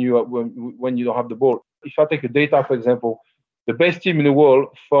don't have the ball. If I take a data, for example, the best team in the world,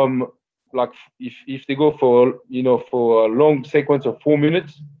 from like if they go for a long sequence of 4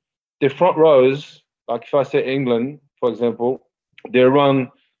 minutes, the front rows, like if I say England, for example, they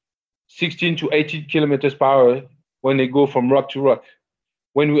run 16 to 18 kilometers per hour when they go from rock to rock.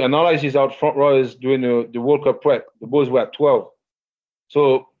 When we analyze these out front rowers during the World Cup prep, the boys were at 12.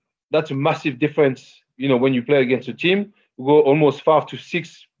 So that's a massive difference. When you play against a team who go almost 5 to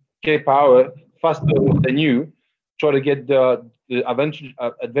 6 k per hour faster than you, try to get the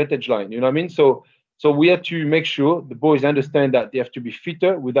advantage line. You know what I mean? So we have to make sure the boys understand that they have to be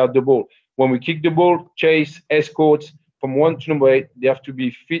fitter without the ball. When we kick the ball, chase, escort from 1 to number 8, they have to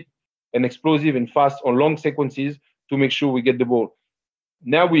be fit and explosive and fast on long sequences to make sure we get the ball.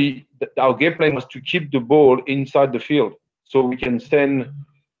 Now our game plan was to keep the ball inside the field, so we can send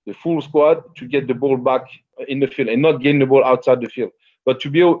the full squad to get the ball back in the field and not getting the ball outside the field. But to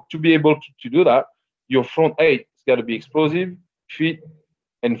be able to do that, your front 8 has got to be explosive, fit,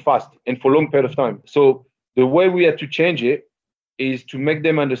 and fast, and for a long period of time. So the way we had to change it is to make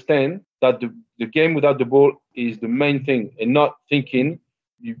them understand that the game without the ball is the main thing, and not thinking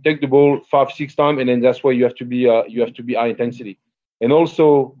you take the ball 5, 6 times and then that's why you have to be high intensity. And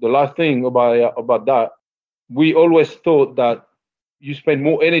also the last thing about that, we always thought that you spend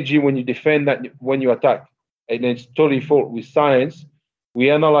more energy when you defend than when you attack, and it's totally false. With science, we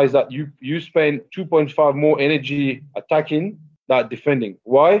analyze that you spend 2.5 more energy attacking than defending.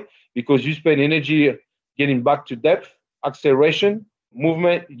 Why? Because you spend energy getting back to depth, acceleration,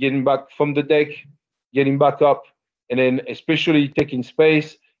 movement, getting back from the deck, getting back up, and then especially taking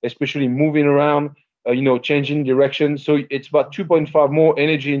space, especially moving around, changing direction. So it's about 2.5 more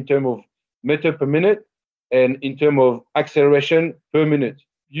energy in terms of meter per minute, and in terms of acceleration per minute.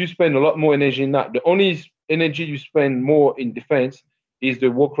 You spend a lot more energy in that. The only energy you spend more in defense is the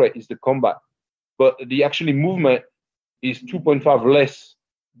work rate, is the combat. But the actually movement is 2.5 less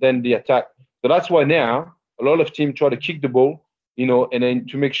than the attack. So that's why now a lot of teams try to kick the ball, and then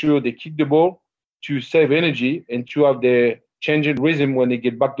to make sure they kick the ball to save energy and to have their changing rhythm when they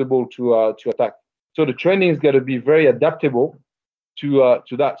get back the ball to attack. So the training is got to be very adaptable to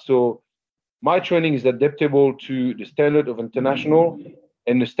that. So my training is adaptable to the standard of international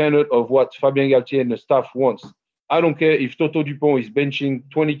and the standard of what Fabien Galtier and the staff wants. I don't care if Toto Dupont is benching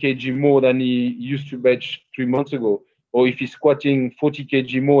 20 kg more than he used to bench 3 months ago, or if he's squatting 40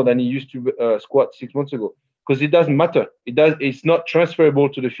 kg more than he used to squat 6 months ago, because it doesn't matter. It's not transferable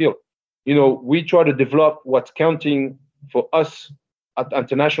to the field. We try to develop what's counting for us at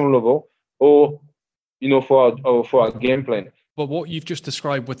international level, or for our game plan. But what you've just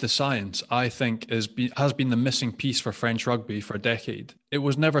described with the science, I think, has been the missing piece for French rugby for a decade. It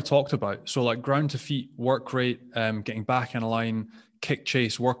was never talked about. So like ground to feet, work rate, getting back in a line, kick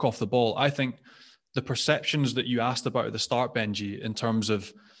chase, work off the ball. I think the perceptions that you asked about at the start, Benji, in terms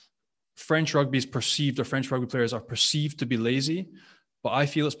of French rugby is perceived, or French rugby players are perceived to be lazy. But I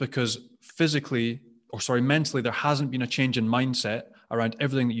feel it's because mentally, there hasn't been a change in mindset around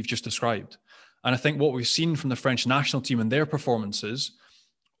everything that you've just described. And I think what we've seen from the French national team and their performances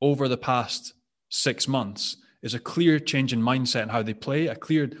over the past 6 months is a clear change in mindset and how they play, a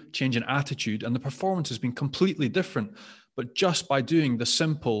clear change in attitude, and the performance has been completely different. but just by doing the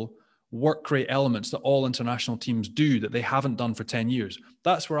simple work rate elements that all international teams do that they haven't done for 10 years.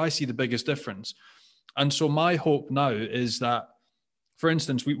 That's where I see the biggest difference. And so my hope now is that, for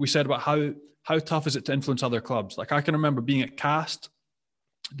instance, we said about how tough is it to influence other clubs? Like I can remember being at Cast,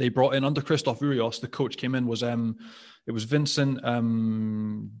 they brought in under Christoph Urios, the coach came in, it was Vincent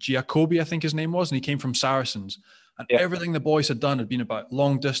Giacobbi, I think his name was, and he came from Saracens. And everything the boys had done had been about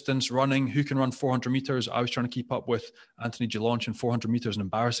long distance running, who can run 400 meters. I was trying to keep up with Anthony Gelonch in 400 meters and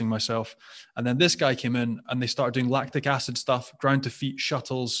embarrassing myself. And then this guy came in and they started doing lactic acid stuff, ground to feet,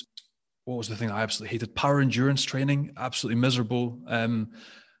 shuttles. What was the thing I absolutely hated? Power endurance training, absolutely miserable. And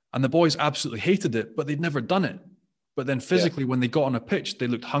the boys absolutely hated it, but they'd never done it. But then physically, when they got on a pitch, they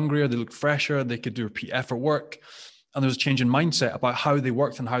looked hungrier, they looked fresher, they could do repeat effort work. And there was a change in mindset about how they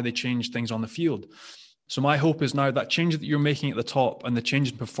worked and how they changed things on the field. So my hope is now that change that you're making at the top and the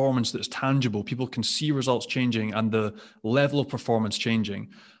change in performance that's tangible, people can see results changing and the level of performance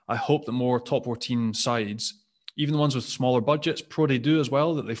changing. I hope that more top 14 sides, even the ones with smaller budgets, Pro they do as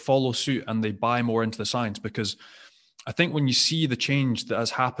well, that they follow suit and they buy more into the science. Because I think when you see the change that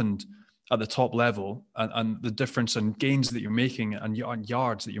has happened at the top level and the difference in gains that you're making and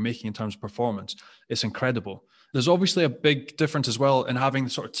yards that you're making in terms of performance, it's incredible. There's obviously a big difference as well in having the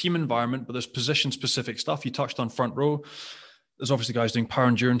sort of team environment, but there's position-specific stuff. You touched on front row. There's obviously guys doing power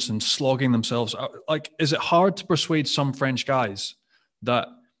endurance and slogging themselves. Like, is it hard to persuade some French guys that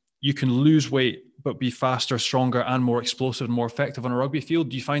you can lose weight but be faster, stronger, and more explosive and more effective on a rugby field?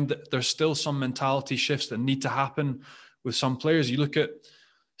 Do you find that there's still some mentality shifts that need to happen with some players? You look at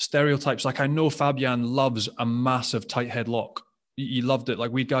stereotypes. Like I know Fabian loves a massive tight head lock. He loved it.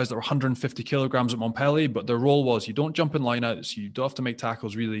 Like we had guys that were 150 kilograms at Montpellier, but their role was you don't jump in lineouts, you don't have to make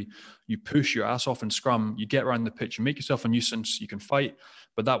tackles really. You push your ass off in scrum, you get around the pitch, you make yourself a nuisance, you can fight,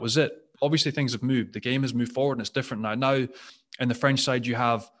 but that was it. Obviously things have moved. The game has moved forward and it's different now. Now in the French side, you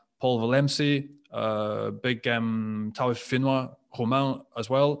have Paul Valemsi, big Tao Finois, Romain as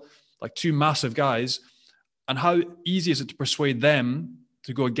well, like two massive guys. And how easy is it to persuade them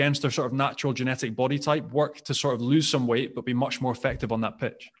to go against their sort of natural genetic body type, work to sort of lose some weight, but be much more effective on that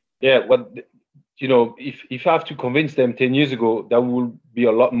pitch? Yeah, but you know, if I have to convince them 10 years ago, that will be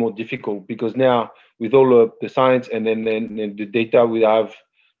a lot more difficult because now with all of the science and then the data we have,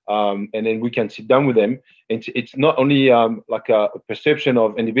 and then we can sit down with them. And it's not only like a perception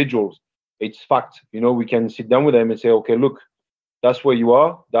of individuals, it's fact. You know, we can sit down with them and say, okay, look, that's where you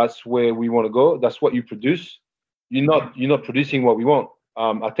are. That's where we want to go. That's what you produce. You're not producing what we want.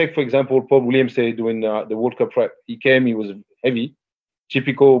 I take, for example, Paul Williams doing the World Cup prep. He came, he was heavy,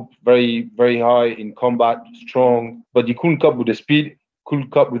 typical, very, very high in combat, strong, but he couldn't cope with the speed, couldn't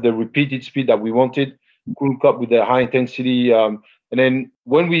cope with the repeated speed that we wanted, couldn't cope with the high intensity. And then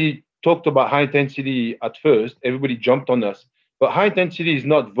when we talked about high intensity at first, everybody jumped on us. But high intensity is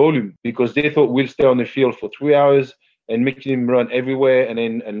not volume because they thought we'll stay on the field for 3 hours and making him run everywhere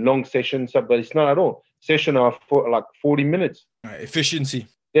and long sessions, but it's not at all. Session are for like 40 minutes. Efficiency.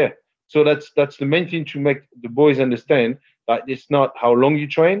 Yeah. So that's the main thing to make the boys understand that it's not how long you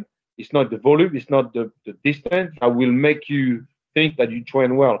train, it's not the volume, it's not the distance that will make you think that you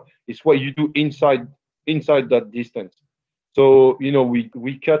train well. It's what you do inside that distance. So, you know,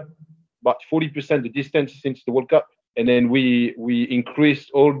 we cut about 40% the distance since the World Cup. And then we increased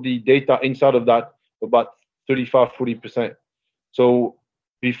all the data inside of that about 35-40%. So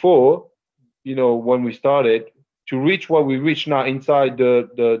before, you know, when we started, to reach what we reach now inside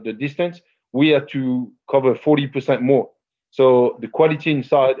the distance, we had to cover 40% more. So the quality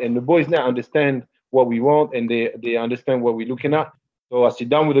inside, and the boys now understand what we want and they understand what we're looking at. So I sit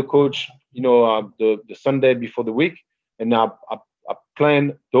down with the coach, you know, the Sunday before the week, and I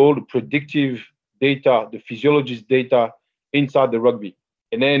plan all the predictive data, the physiologist data inside the rugby.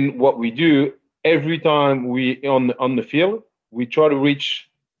 And then what we do every time we on the field, we try to reach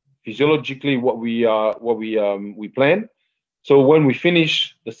physiologically what we plan. So when we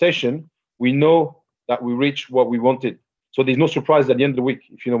finish the session, we know that we reached what we wanted. So there's no surprise at the end of the week,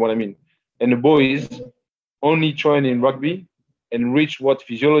 if you know what I mean. And the boys only train in rugby and reach what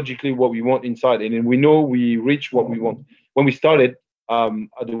physiologically what we want inside. And then we know we reach what we want. When we started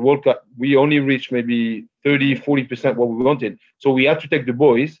at the World Cup, we only reached maybe 30-40% what we wanted. So we had to take the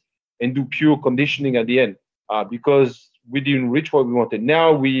boys and do pure conditioning at the end because we didn't reach what we wanted.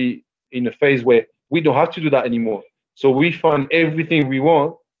 Now we in a phase where we don't have to do that anymore. So we find everything we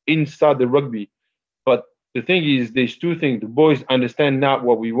want inside the rugby. But the thing is, there's two things. The boys understand now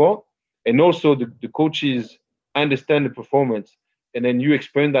what we want, and also the coaches understand the performance. And then you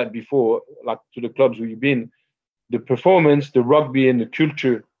explained that before, like to the clubs where you've been. The performance, the rugby, and the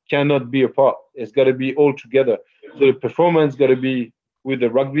culture cannot be apart. It's got to be all together. So the performance got to be with the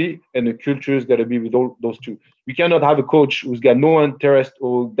rugby, and the culture's got to be with all those two. We cannot have a coach who's got no interest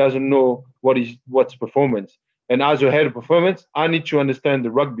or doesn't know what's performance. And as a head of performance, I need to understand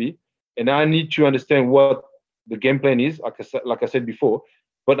the rugby, and I need to understand what the game plan is, like I said before.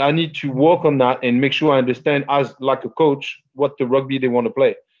 But I need to work on that and make sure I understand, as like a coach, what the rugby they want to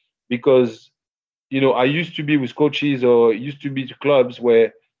play. Because, I used to be with coaches or used to be to clubs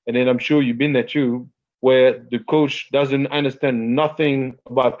where, and then I'm sure you've been there too, where the coach doesn't understand nothing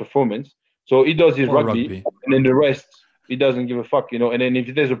about performance. So he does his rugby, and then the rest, he doesn't give a fuck, And then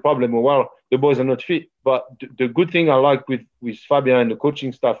if there's a problem, well, the boys are not fit. But the good thing I like with Fabien and the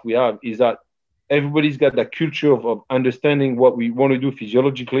coaching staff we have is that everybody's got that culture of understanding what we want to do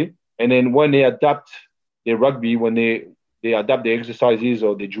physiologically. And then when they adapt their rugby, when they adapt their exercises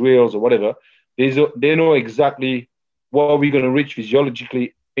or the drills or whatever, they know exactly what we're going to reach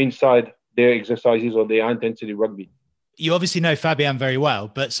physiologically inside their exercises or their intensity rugby. You obviously know Fabien very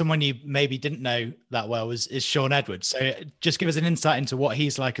well, but someone you maybe didn't know that well is Shaun Edwards. So just give us an insight into what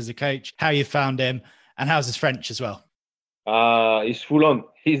he's like as a coach, how you found him, and how's his French as well. He's full on.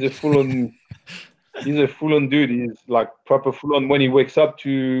 He's a full on dude. He's like proper full on when he wakes up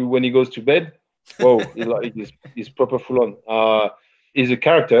to when he goes to bed. Whoa, he's proper full on. He's a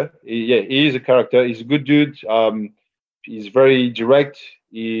character. He is a character. He's a good dude. He's very direct.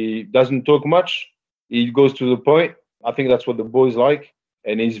 He doesn't talk much. He goes to the point. I think that's what the boys like.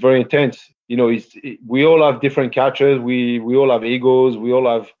 And he's very intense. We all have different characters. We all have egos. We all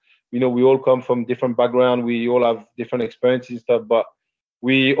have, we all come from different background. We all have different experiences and stuff, but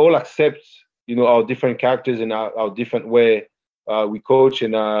we all accept, our different characters and our different way we coach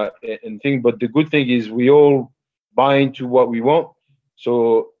and thing. But the good thing is we all buy into what we want.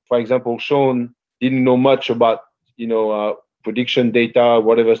 So, for example, Shaun didn't know much about, prediction data,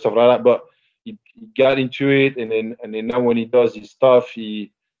 whatever, stuff like that, but he got into it, and then now when he does his stuff,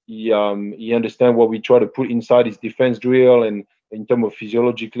 he understands what we try to put inside his defense drill and in terms of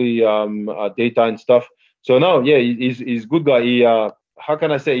physiologically data and stuff. So now, he's a good guy. He how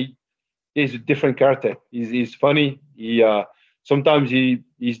can I say? He's a different character. He's funny. He sometimes he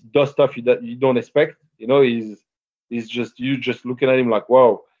does stuff you don't expect. He's just looking at him like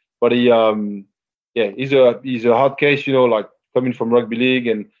wow. But he's a hard case. Like coming from rugby league,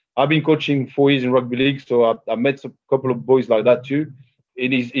 and I've been coaching 4 years in rugby league, so I met a couple of boys like that too.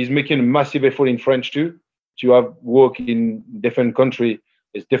 And he's making a massive effort in French too. To have work in different country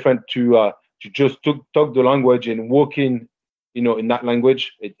is different to just talk the language and work in that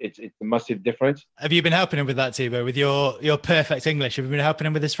language. It's a massive difference. Have you been helping him with that, Thibaut, with your perfect English? Have you been helping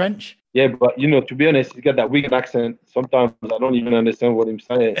him with his French? Yeah, but to be honest, he's got that weird accent. Sometimes I don't even understand what he's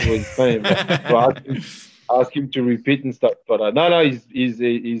saying. So I ask him to repeat and stuff. But no, he's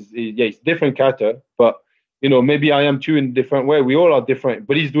a different character. But maybe I am too in a different way. We all are different.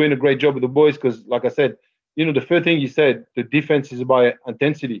 But he's doing a great job with the boys because, like I said, the first thing he said, the defense is about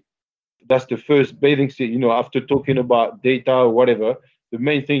intensity. That's the first bathing suit. After talking about data or whatever, the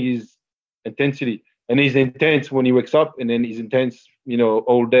main thing is intensity. And he's intense when he wakes up, and then he's intense,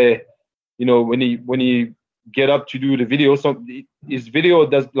 all day. When he get up to do the video, his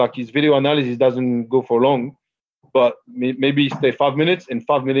video analysis doesn't go for long, but maybe stay 5 minutes, and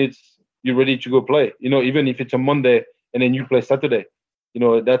 5 minutes you're ready to go play. Even if it's a Monday and then you play Saturday,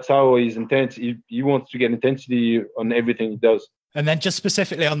 that's how he's intense. He wants to get intensity on everything he does. And then just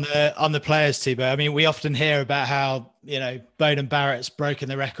specifically on the players, Thibaut, I mean, we often hear about how, Beauden Barrett's broken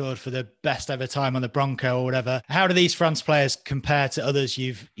the record for the best ever time on the Bronco or whatever. How do these France players compare to others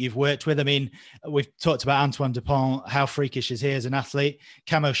you've worked with? I mean, we've talked about Antoine Dupont. How freakish is he as an athlete?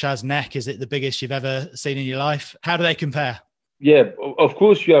 Camocha's neck, is it the biggest you've ever seen in your life? How do they compare? Yeah, of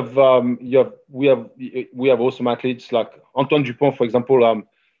course we have awesome athletes like Antoine Dupont, for example.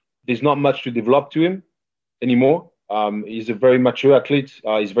 There's not much to develop to him anymore. He's a very mature athlete.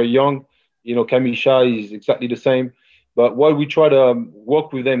 He's very young. Camocha is exactly the same. But what we try to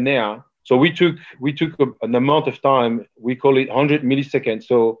work with them now, so we took an amount of time, we call it 100 milliseconds.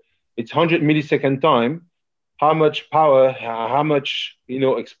 So it's 100 millisecond time, how much power, how much,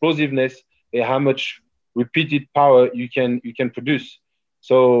 explosiveness, and how much repeated power you can produce.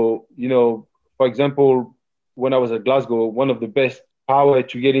 So, for example, when I was at Glasgow, one of the best power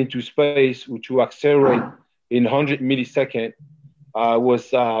to get into space or to accelerate in 100 milliseconds was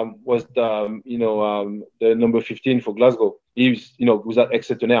the number 15 for Glasgow. He was at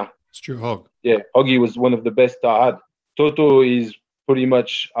Exeter now. Stuart Hogg. Yeah, Hoggy was one of the best I had. Toto is pretty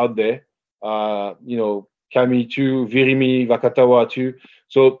much out there. Camille too, Virimi, Vakatawa too.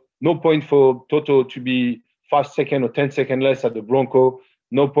 So no point for Toto to be 5 seconds or 10 seconds less at the Bronco.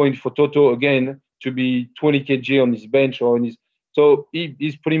 No point for Toto again to be 20 kg on his bench or on his. So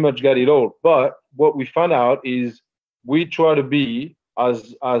he's pretty much got it all. But what we found out is we try to be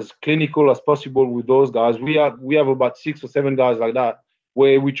as clinical as possible with those guys. We have about 6 or 7 guys like that,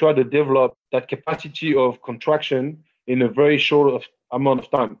 where we try to develop that capacity of contraction in a very short amount of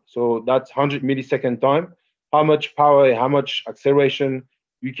time. So that's 100 millisecond time. How much power, how much acceleration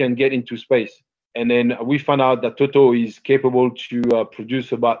you can get into space. And then we found out that Toto is capable to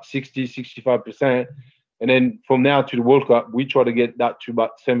produce about 60, 65%. And then from now to the World Cup, we try to get that to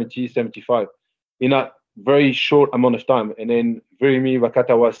about 70, 75 in a very short amount of time. And then Virimi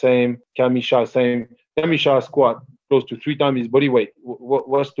Vakata was same, Kamisha same. Kamisha squat close to 3 times his body weight.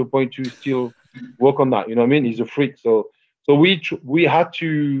 What's the point to still work on that? You know what I mean? He's a freak. So we had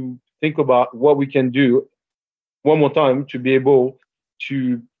to think about what we can do one more time to be able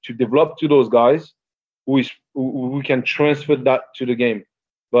to develop to those guys who we can transfer that to the game.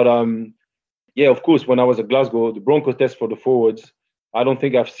 But yeah, of course, when I was at Glasgow, the Bronco test for the forwards, I don't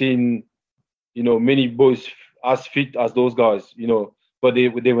think I've seen, many boys as fit as those guys, but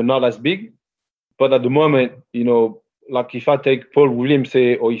they were not as big. But at the moment, like if I take Paul Williams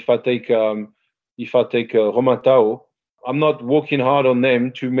or if I take Romain Tao, I'm not working hard on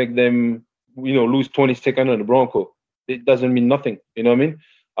them to make them, lose 20 seconds on the Bronco. It doesn't mean nothing, you know what I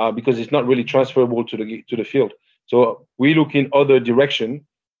mean? Because it's not really transferable to the field. So we look in other direction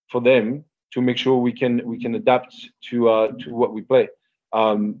for them to make sure we can adapt to what we play.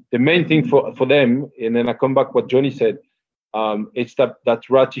 The main thing for them, and then I come back what Johnny said, it's that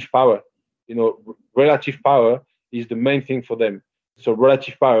relative power. Relative power is the main thing for them. So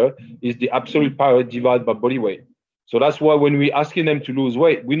relative power is the absolute power divided by body weight. So that's why when we're asking them to lose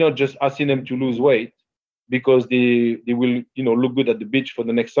weight, we're not just asking them to lose weight because they will look good at the beach for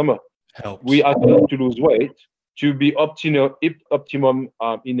the next summer. Helps. We ask them to lose weight to be optimum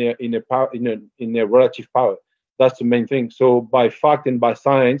in their relative power. That's the main thing. So by fact and by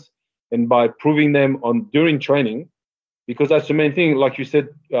science and by proving them during training, because that's the main thing. Like you said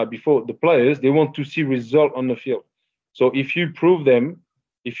before, the players, they want to see result on the field. So if you prove them,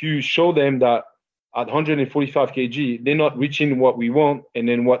 if you show them that at 145 kg, they're not reaching what we want, and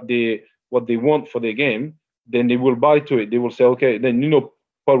then what they want for their game, then they will buy to it. They will say, okay, then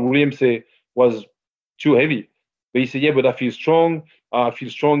Paul Williams was too heavy. But he said, yeah, but I feel strong. I feel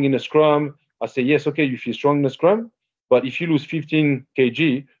strong in the scrum. I say, yes, okay, you feel strong in the scrum. But if you lose 15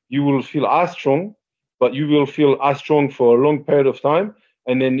 kg, you will feel as strong, but you will feel as strong for a long period of time.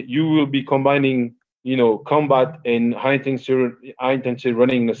 And then you will be combining, combat and high intensity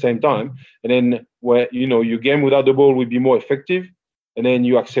running at the same time. And then where, your game without the ball will be more effective. And then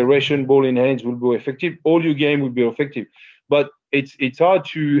your acceleration, ball in hands will be effective. All your game will be effective. But it's hard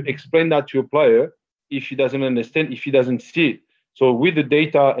to explain that to a player if he doesn't understand, if he doesn't see it. So with the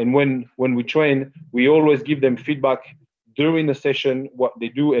data and when we train, we always give them feedback during the session, what they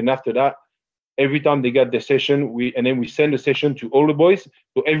do. And after that, every time they get the session, we send the session to all the boys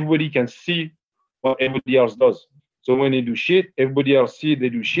so everybody can see what everybody else does. So when they do shit, everybody else see they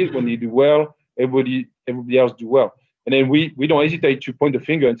do shit. When they do well, everybody else do well. And then we don't hesitate to point the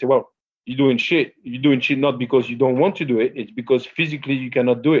finger and say, well, you're doing shit. You're doing shit not because you don't want to do it. It's because physically you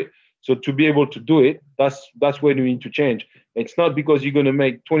cannot do it. So to be able to do it, that's where you need to change. It's not because you're gonna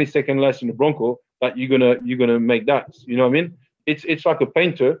make 20 seconds less in the Bronco that you're gonna make that. You know what I mean? It's like a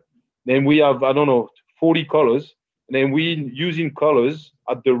painter. Then we have 40 colors, and then we using colors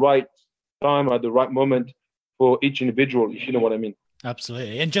at the right time, at the right moment for each individual. If you know what I mean.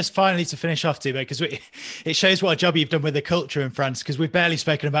 Absolutely. And just finally to finish off, Thibaut, because it shows what a job you've done with the culture in France, because we've barely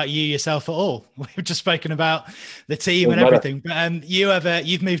spoken about you yourself at all. We've just spoken about the team and everything. But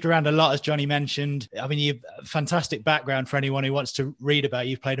you've moved around a lot, as Johnny mentioned. I mean, you've a fantastic background for anyone who wants to read about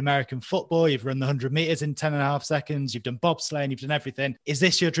you. You've played American football, you've run the 100 meters in 10.5 seconds, you've done bobsleighing, you've done everything. Is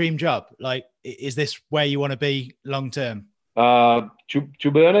this your dream job? Like, is this where you want to be long term? To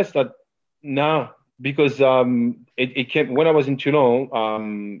be honest, no. Because it came when I was in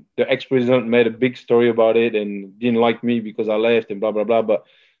Toulon, the ex-president made a big story about it and didn't like me because I left and blah, blah, blah. But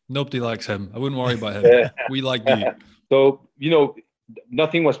nobody likes him. I wouldn't worry about him. We like you. So,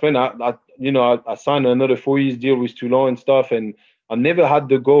 nothing was planned. I signed another 4 years deal with Toulon and stuff. And I never had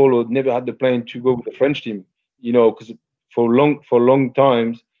the goal or never had the plan to go with the French team, because for long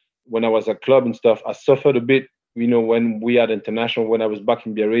times when I was at club and stuff, I suffered a bit, when we had international, when I was back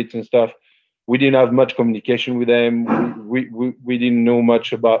in Biarritz and stuff. We didn't have much communication with them. We didn't know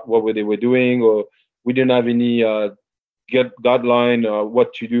much about what they were doing, or we didn't have any guideline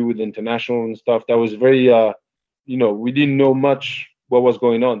what to do with international and stuff. That was very, we didn't know much what was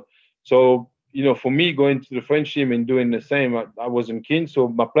going on. So, for me going to the French team and doing the same, I wasn't keen. So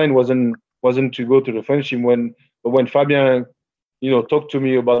my plan wasn't wasn't to go to the French team. But when Fabien, talked to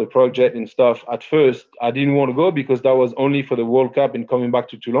me about the project and stuff, at first I didn't want to go because that was only for the World Cup and coming back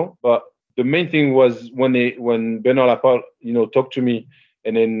to Toulon. But the main thing was when Bernard Laporte, talked to me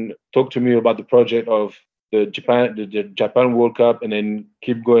and then talked to me about the project of the Japan World Cup and then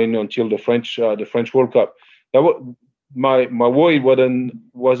keep going until the French World Cup. That was my worry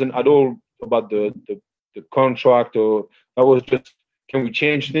wasn't at all about the contract, or that was just, can we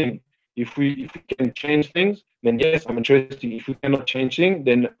change things? If we can change things, then yes, I'm interested. If we cannot change things,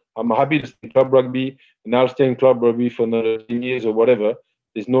 then I'm happy to stay in club rugby, and I'll stay in club rugby for another 10 years or whatever.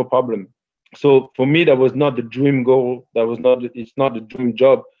 There's no problem. So for me, that was not the dream goal. It's not the dream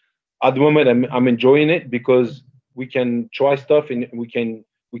job. At the moment, I'm enjoying it because we can try stuff and we can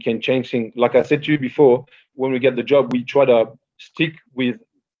change things. Like I said to you before, when we get the job, we try to stick with,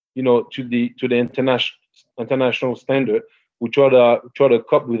 to the international standard. We try to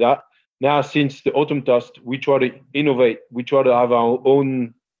cope with that. Now, since the autumn test, we try to innovate. We try to have our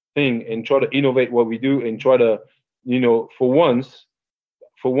own thing and try to innovate what we do and try to, for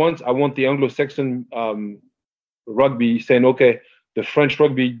once, I want the Anglo-Saxon rugby saying, okay, the French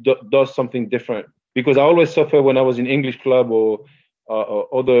rugby does something different. Because I always suffer when I was in English club or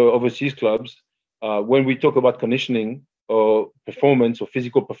other overseas clubs, when we talk about conditioning or performance or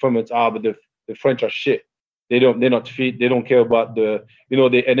physical performance, but the French are shit. They're not fit. They don't care about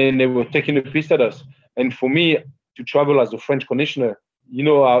and then they were taking a piece at us. And for me to travel as a French conditioner,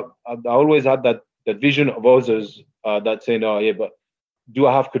 I always had that vision of others that saying, oh yeah, but do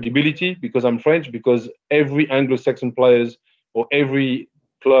I have credibility because I'm French? Because every Anglo-Saxon players or every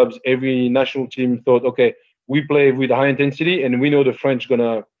clubs, every national team thought, okay, we play with high intensity and we know the French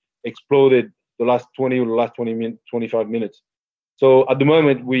gonna explode it the last 20 or the last 25 minutes. So at the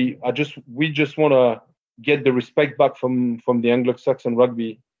moment, we just want to get the respect back from the Anglo-Saxon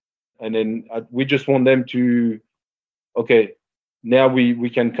rugby, and then we just want them to, okay, now we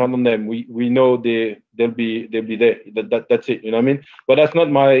can count on them. We know they'll be there. That's it. You know what I mean? But that's not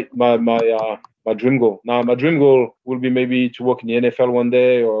my dream goal. Now my dream goal will be maybe to work in the NFL one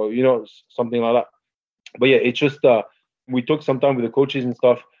day, or something like that. But yeah, it's just we took some time with the coaches and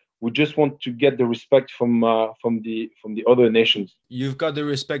stuff. We just want to get the respect from the other nations. You've got the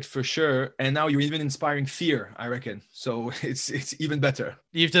respect for sure, and now you're even inspiring fear, I reckon. So it's even better.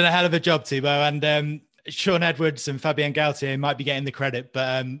 You've done a hell of a job, Thibaut, and Shaun Edwards and Fabien Galthié might be getting the credit,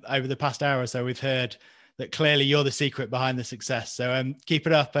 but over the past hour or so, we've heard that clearly you're the secret behind the success. So keep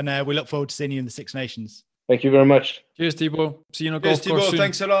it up, and we look forward to seeing you in the Six Nations. Thank you very much. Cheers, Thibaut. See you in a golf course soon.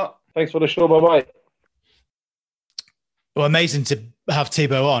 Thanks a lot. Thanks for the show. Bye-bye. Well, amazing to have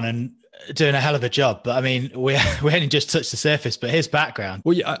Thibaut on and doing a hell of a job. But I mean, we only just touched the surface, but his background.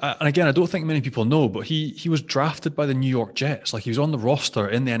 Well, yeah, and again, I don't think many people know, but he was drafted by the New York Jets. Like, he was on the roster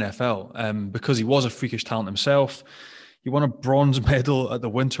in the NFL because he was a freakish talent himself. He won a bronze medal at the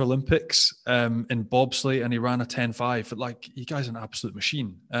Winter Olympics in bobsleigh, and he ran a 10.5. Like, you guy's an absolute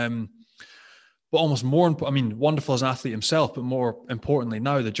machine. But almost more, wonderful as an athlete himself, but more importantly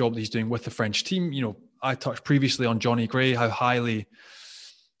now, the job that he's doing with the French team. I touched previously on Johnny Gray, how highly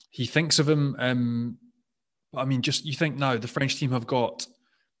he thinks of him. Just you think now the French team have got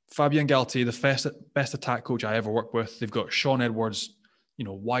Fabien Galthié, the best attack coach I ever worked with. They've got Shaun Edwards,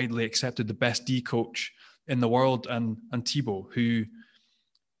 widely accepted the best D coach in the world, and Thibaut, who,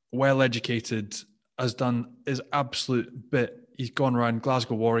 well-educated, has done his absolute bit. He's gone around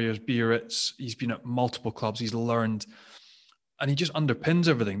Glasgow Warriors, Biarritz. He's been at multiple clubs. He's learned, and he just underpins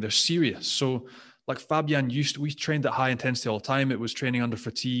everything. They're serious. So, like Fabien we trained at high intensity all the time. It was training under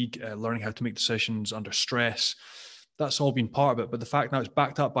fatigue, learning how to make decisions under stress. That's all been part of it. But the fact now it's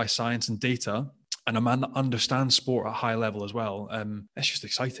backed up by science and data, and a man that understands sport at a high level as well, it's just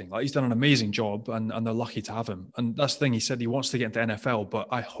exciting. Like, he's done an amazing job, and they're lucky to have him. And that's the thing. He said he wants to get into NFL, but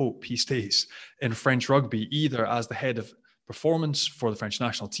I hope he stays in French rugby, either as the head of performance for the French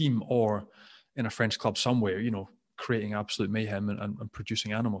national team or in a French club somewhere, creating absolute mayhem and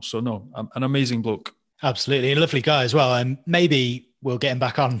producing animals. So no, an amazing bloke. Absolutely. A lovely guy as well. And maybe we'll get him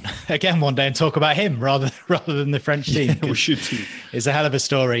back on again one day and talk about him rather than the French team. Yeah, we should too. It's a hell of a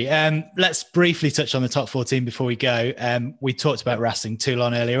story. Let's briefly touch on the top 14 before we go. We talked about Racing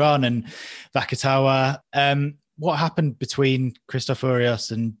Toulon earlier on and Vakatawa. What happened between Christophe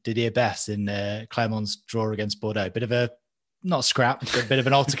Urios and Didier Besse in Clermont's draw against Bordeaux? Bit of a, not scrap, but a bit of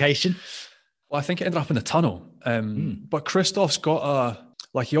an altercation. Well, I think it ended up in the tunnel. But Christophe's got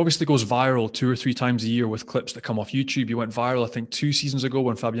he obviously goes viral 2 or 3 times a year with clips that come off YouTube. He went viral, I think, 2 seasons ago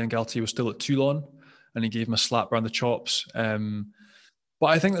when Fabien Galthié was still at Toulon, and he gave him a slap around the chops. But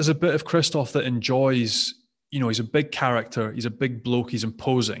I think there's a bit of Christophe that enjoys, he's a big character, he's a big bloke, he's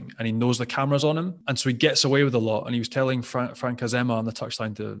imposing, and he knows the camera's on him. And so he gets away with a lot. And he was telling Frank Azema on the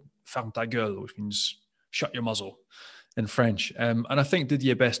touchline to ferme ta gueule, which means shut your muzzle in French. And I think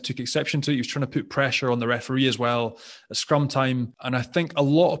Didier Best took exception to it. He was trying to put pressure on the referee as well at scrum time. And I think a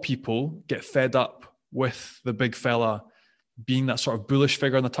lot of people get fed up with the big fella being that sort of bullish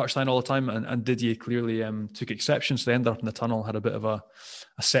figure on the touchline all the time. And Didier clearly took exception. So they ended up in the tunnel, had a bit of a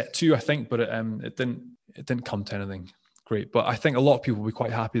set two, I think, but it didn't come to anything great. But I think a lot of people will be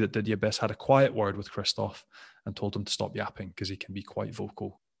quite happy that Didier Best had a quiet word with Christophe and told him to stop yapping, because he can be quite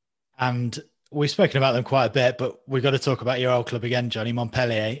vocal. And we've spoken about them quite a bit, but we've got to talk about your old club again, Johnny.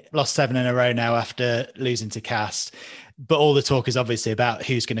 Montpellier lost 7 in a row now after losing to Castres. But all the talk is obviously about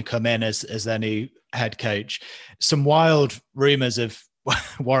who's going to come in as their new head coach. Some wild rumours of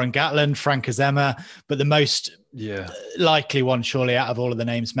Warren Gatland, Frank Azema, but the most likely one, surely, out of all of the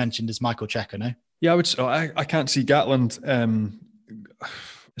names mentioned is Michael Cheika, no? Yeah, I can't see Gatland.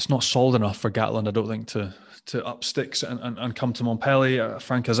 It's not solid enough for Gatland, I don't think, to up sticks and come to Montpellier.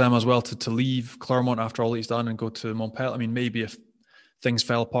 Frank Azema as well to leave Clermont after all he's done and go to Montpellier. I mean, maybe if things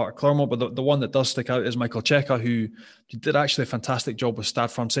fell apart at Clermont, but the one that does stick out is Michael Cheika, who did actually a fantastic job with Stade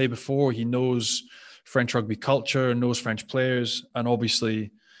Francais before. He knows French rugby culture, knows French players, and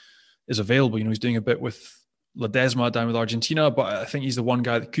obviously is available. He's doing a bit with Ledesma down with Argentina, but I think he's the one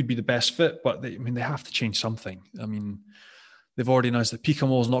guy that could be the best fit. But they have to change something. I mean, they've already announced that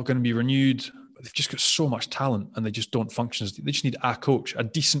Picamol is not going to be renewed. But they've just got so much talent, and they just don't function. They just need a coach, a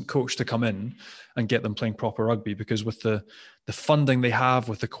decent coach, to come in and get them playing proper rugby, because with the funding they have,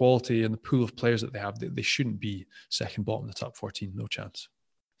 with the quality and the pool of players that they have, they shouldn't be second bottom of the top 14. No chance.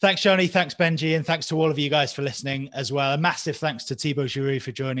 Thanks, Johnny. Thanks, Benji. And thanks to all of you guys for listening as well. A massive thanks to Thibaut Giroud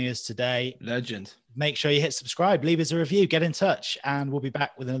for joining us today. Legend. Make sure you hit subscribe, leave us a review, get in touch, and we'll be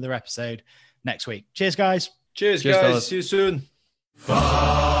back with another episode next week. Cheers, guys. Cheers guys. Fellas. See you soon.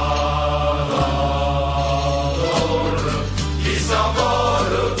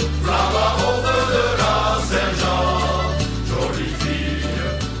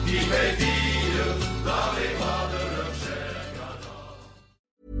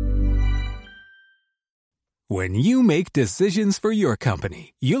 When you make decisions for your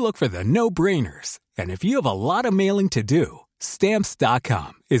company, you look for the no-brainers. And if you have a lot of mailing to do,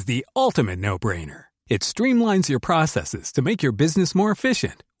 Stamps.com is the ultimate no-brainer. It streamlines your processes to make your business more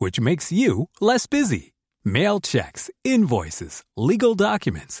efficient, which makes you less busy. Mail checks, invoices, legal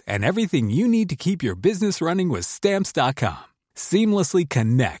documents, and everything you need to keep your business running with Stamps.com. Seamlessly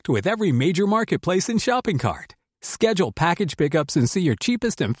connect with every major marketplace and shopping cart. Schedule package pickups and see your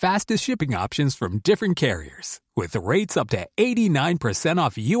cheapest and fastest shipping options from different carriers, with rates up to 89%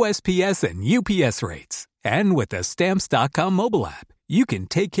 off USPS and UPS rates. And with the Stamps.com mobile app, you can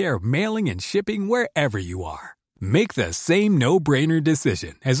take care of mailing and shipping wherever you are. Make the same no-brainer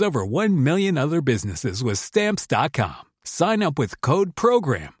decision as over 1 million other businesses with Stamps.com. Sign up with code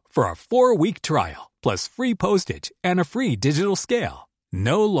PROGRAM for a 4-week trial, plus free postage and a free digital scale.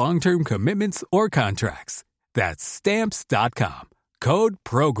 No long-term commitments or contracts. That's Stamps.com. Code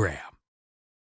PROGRAM.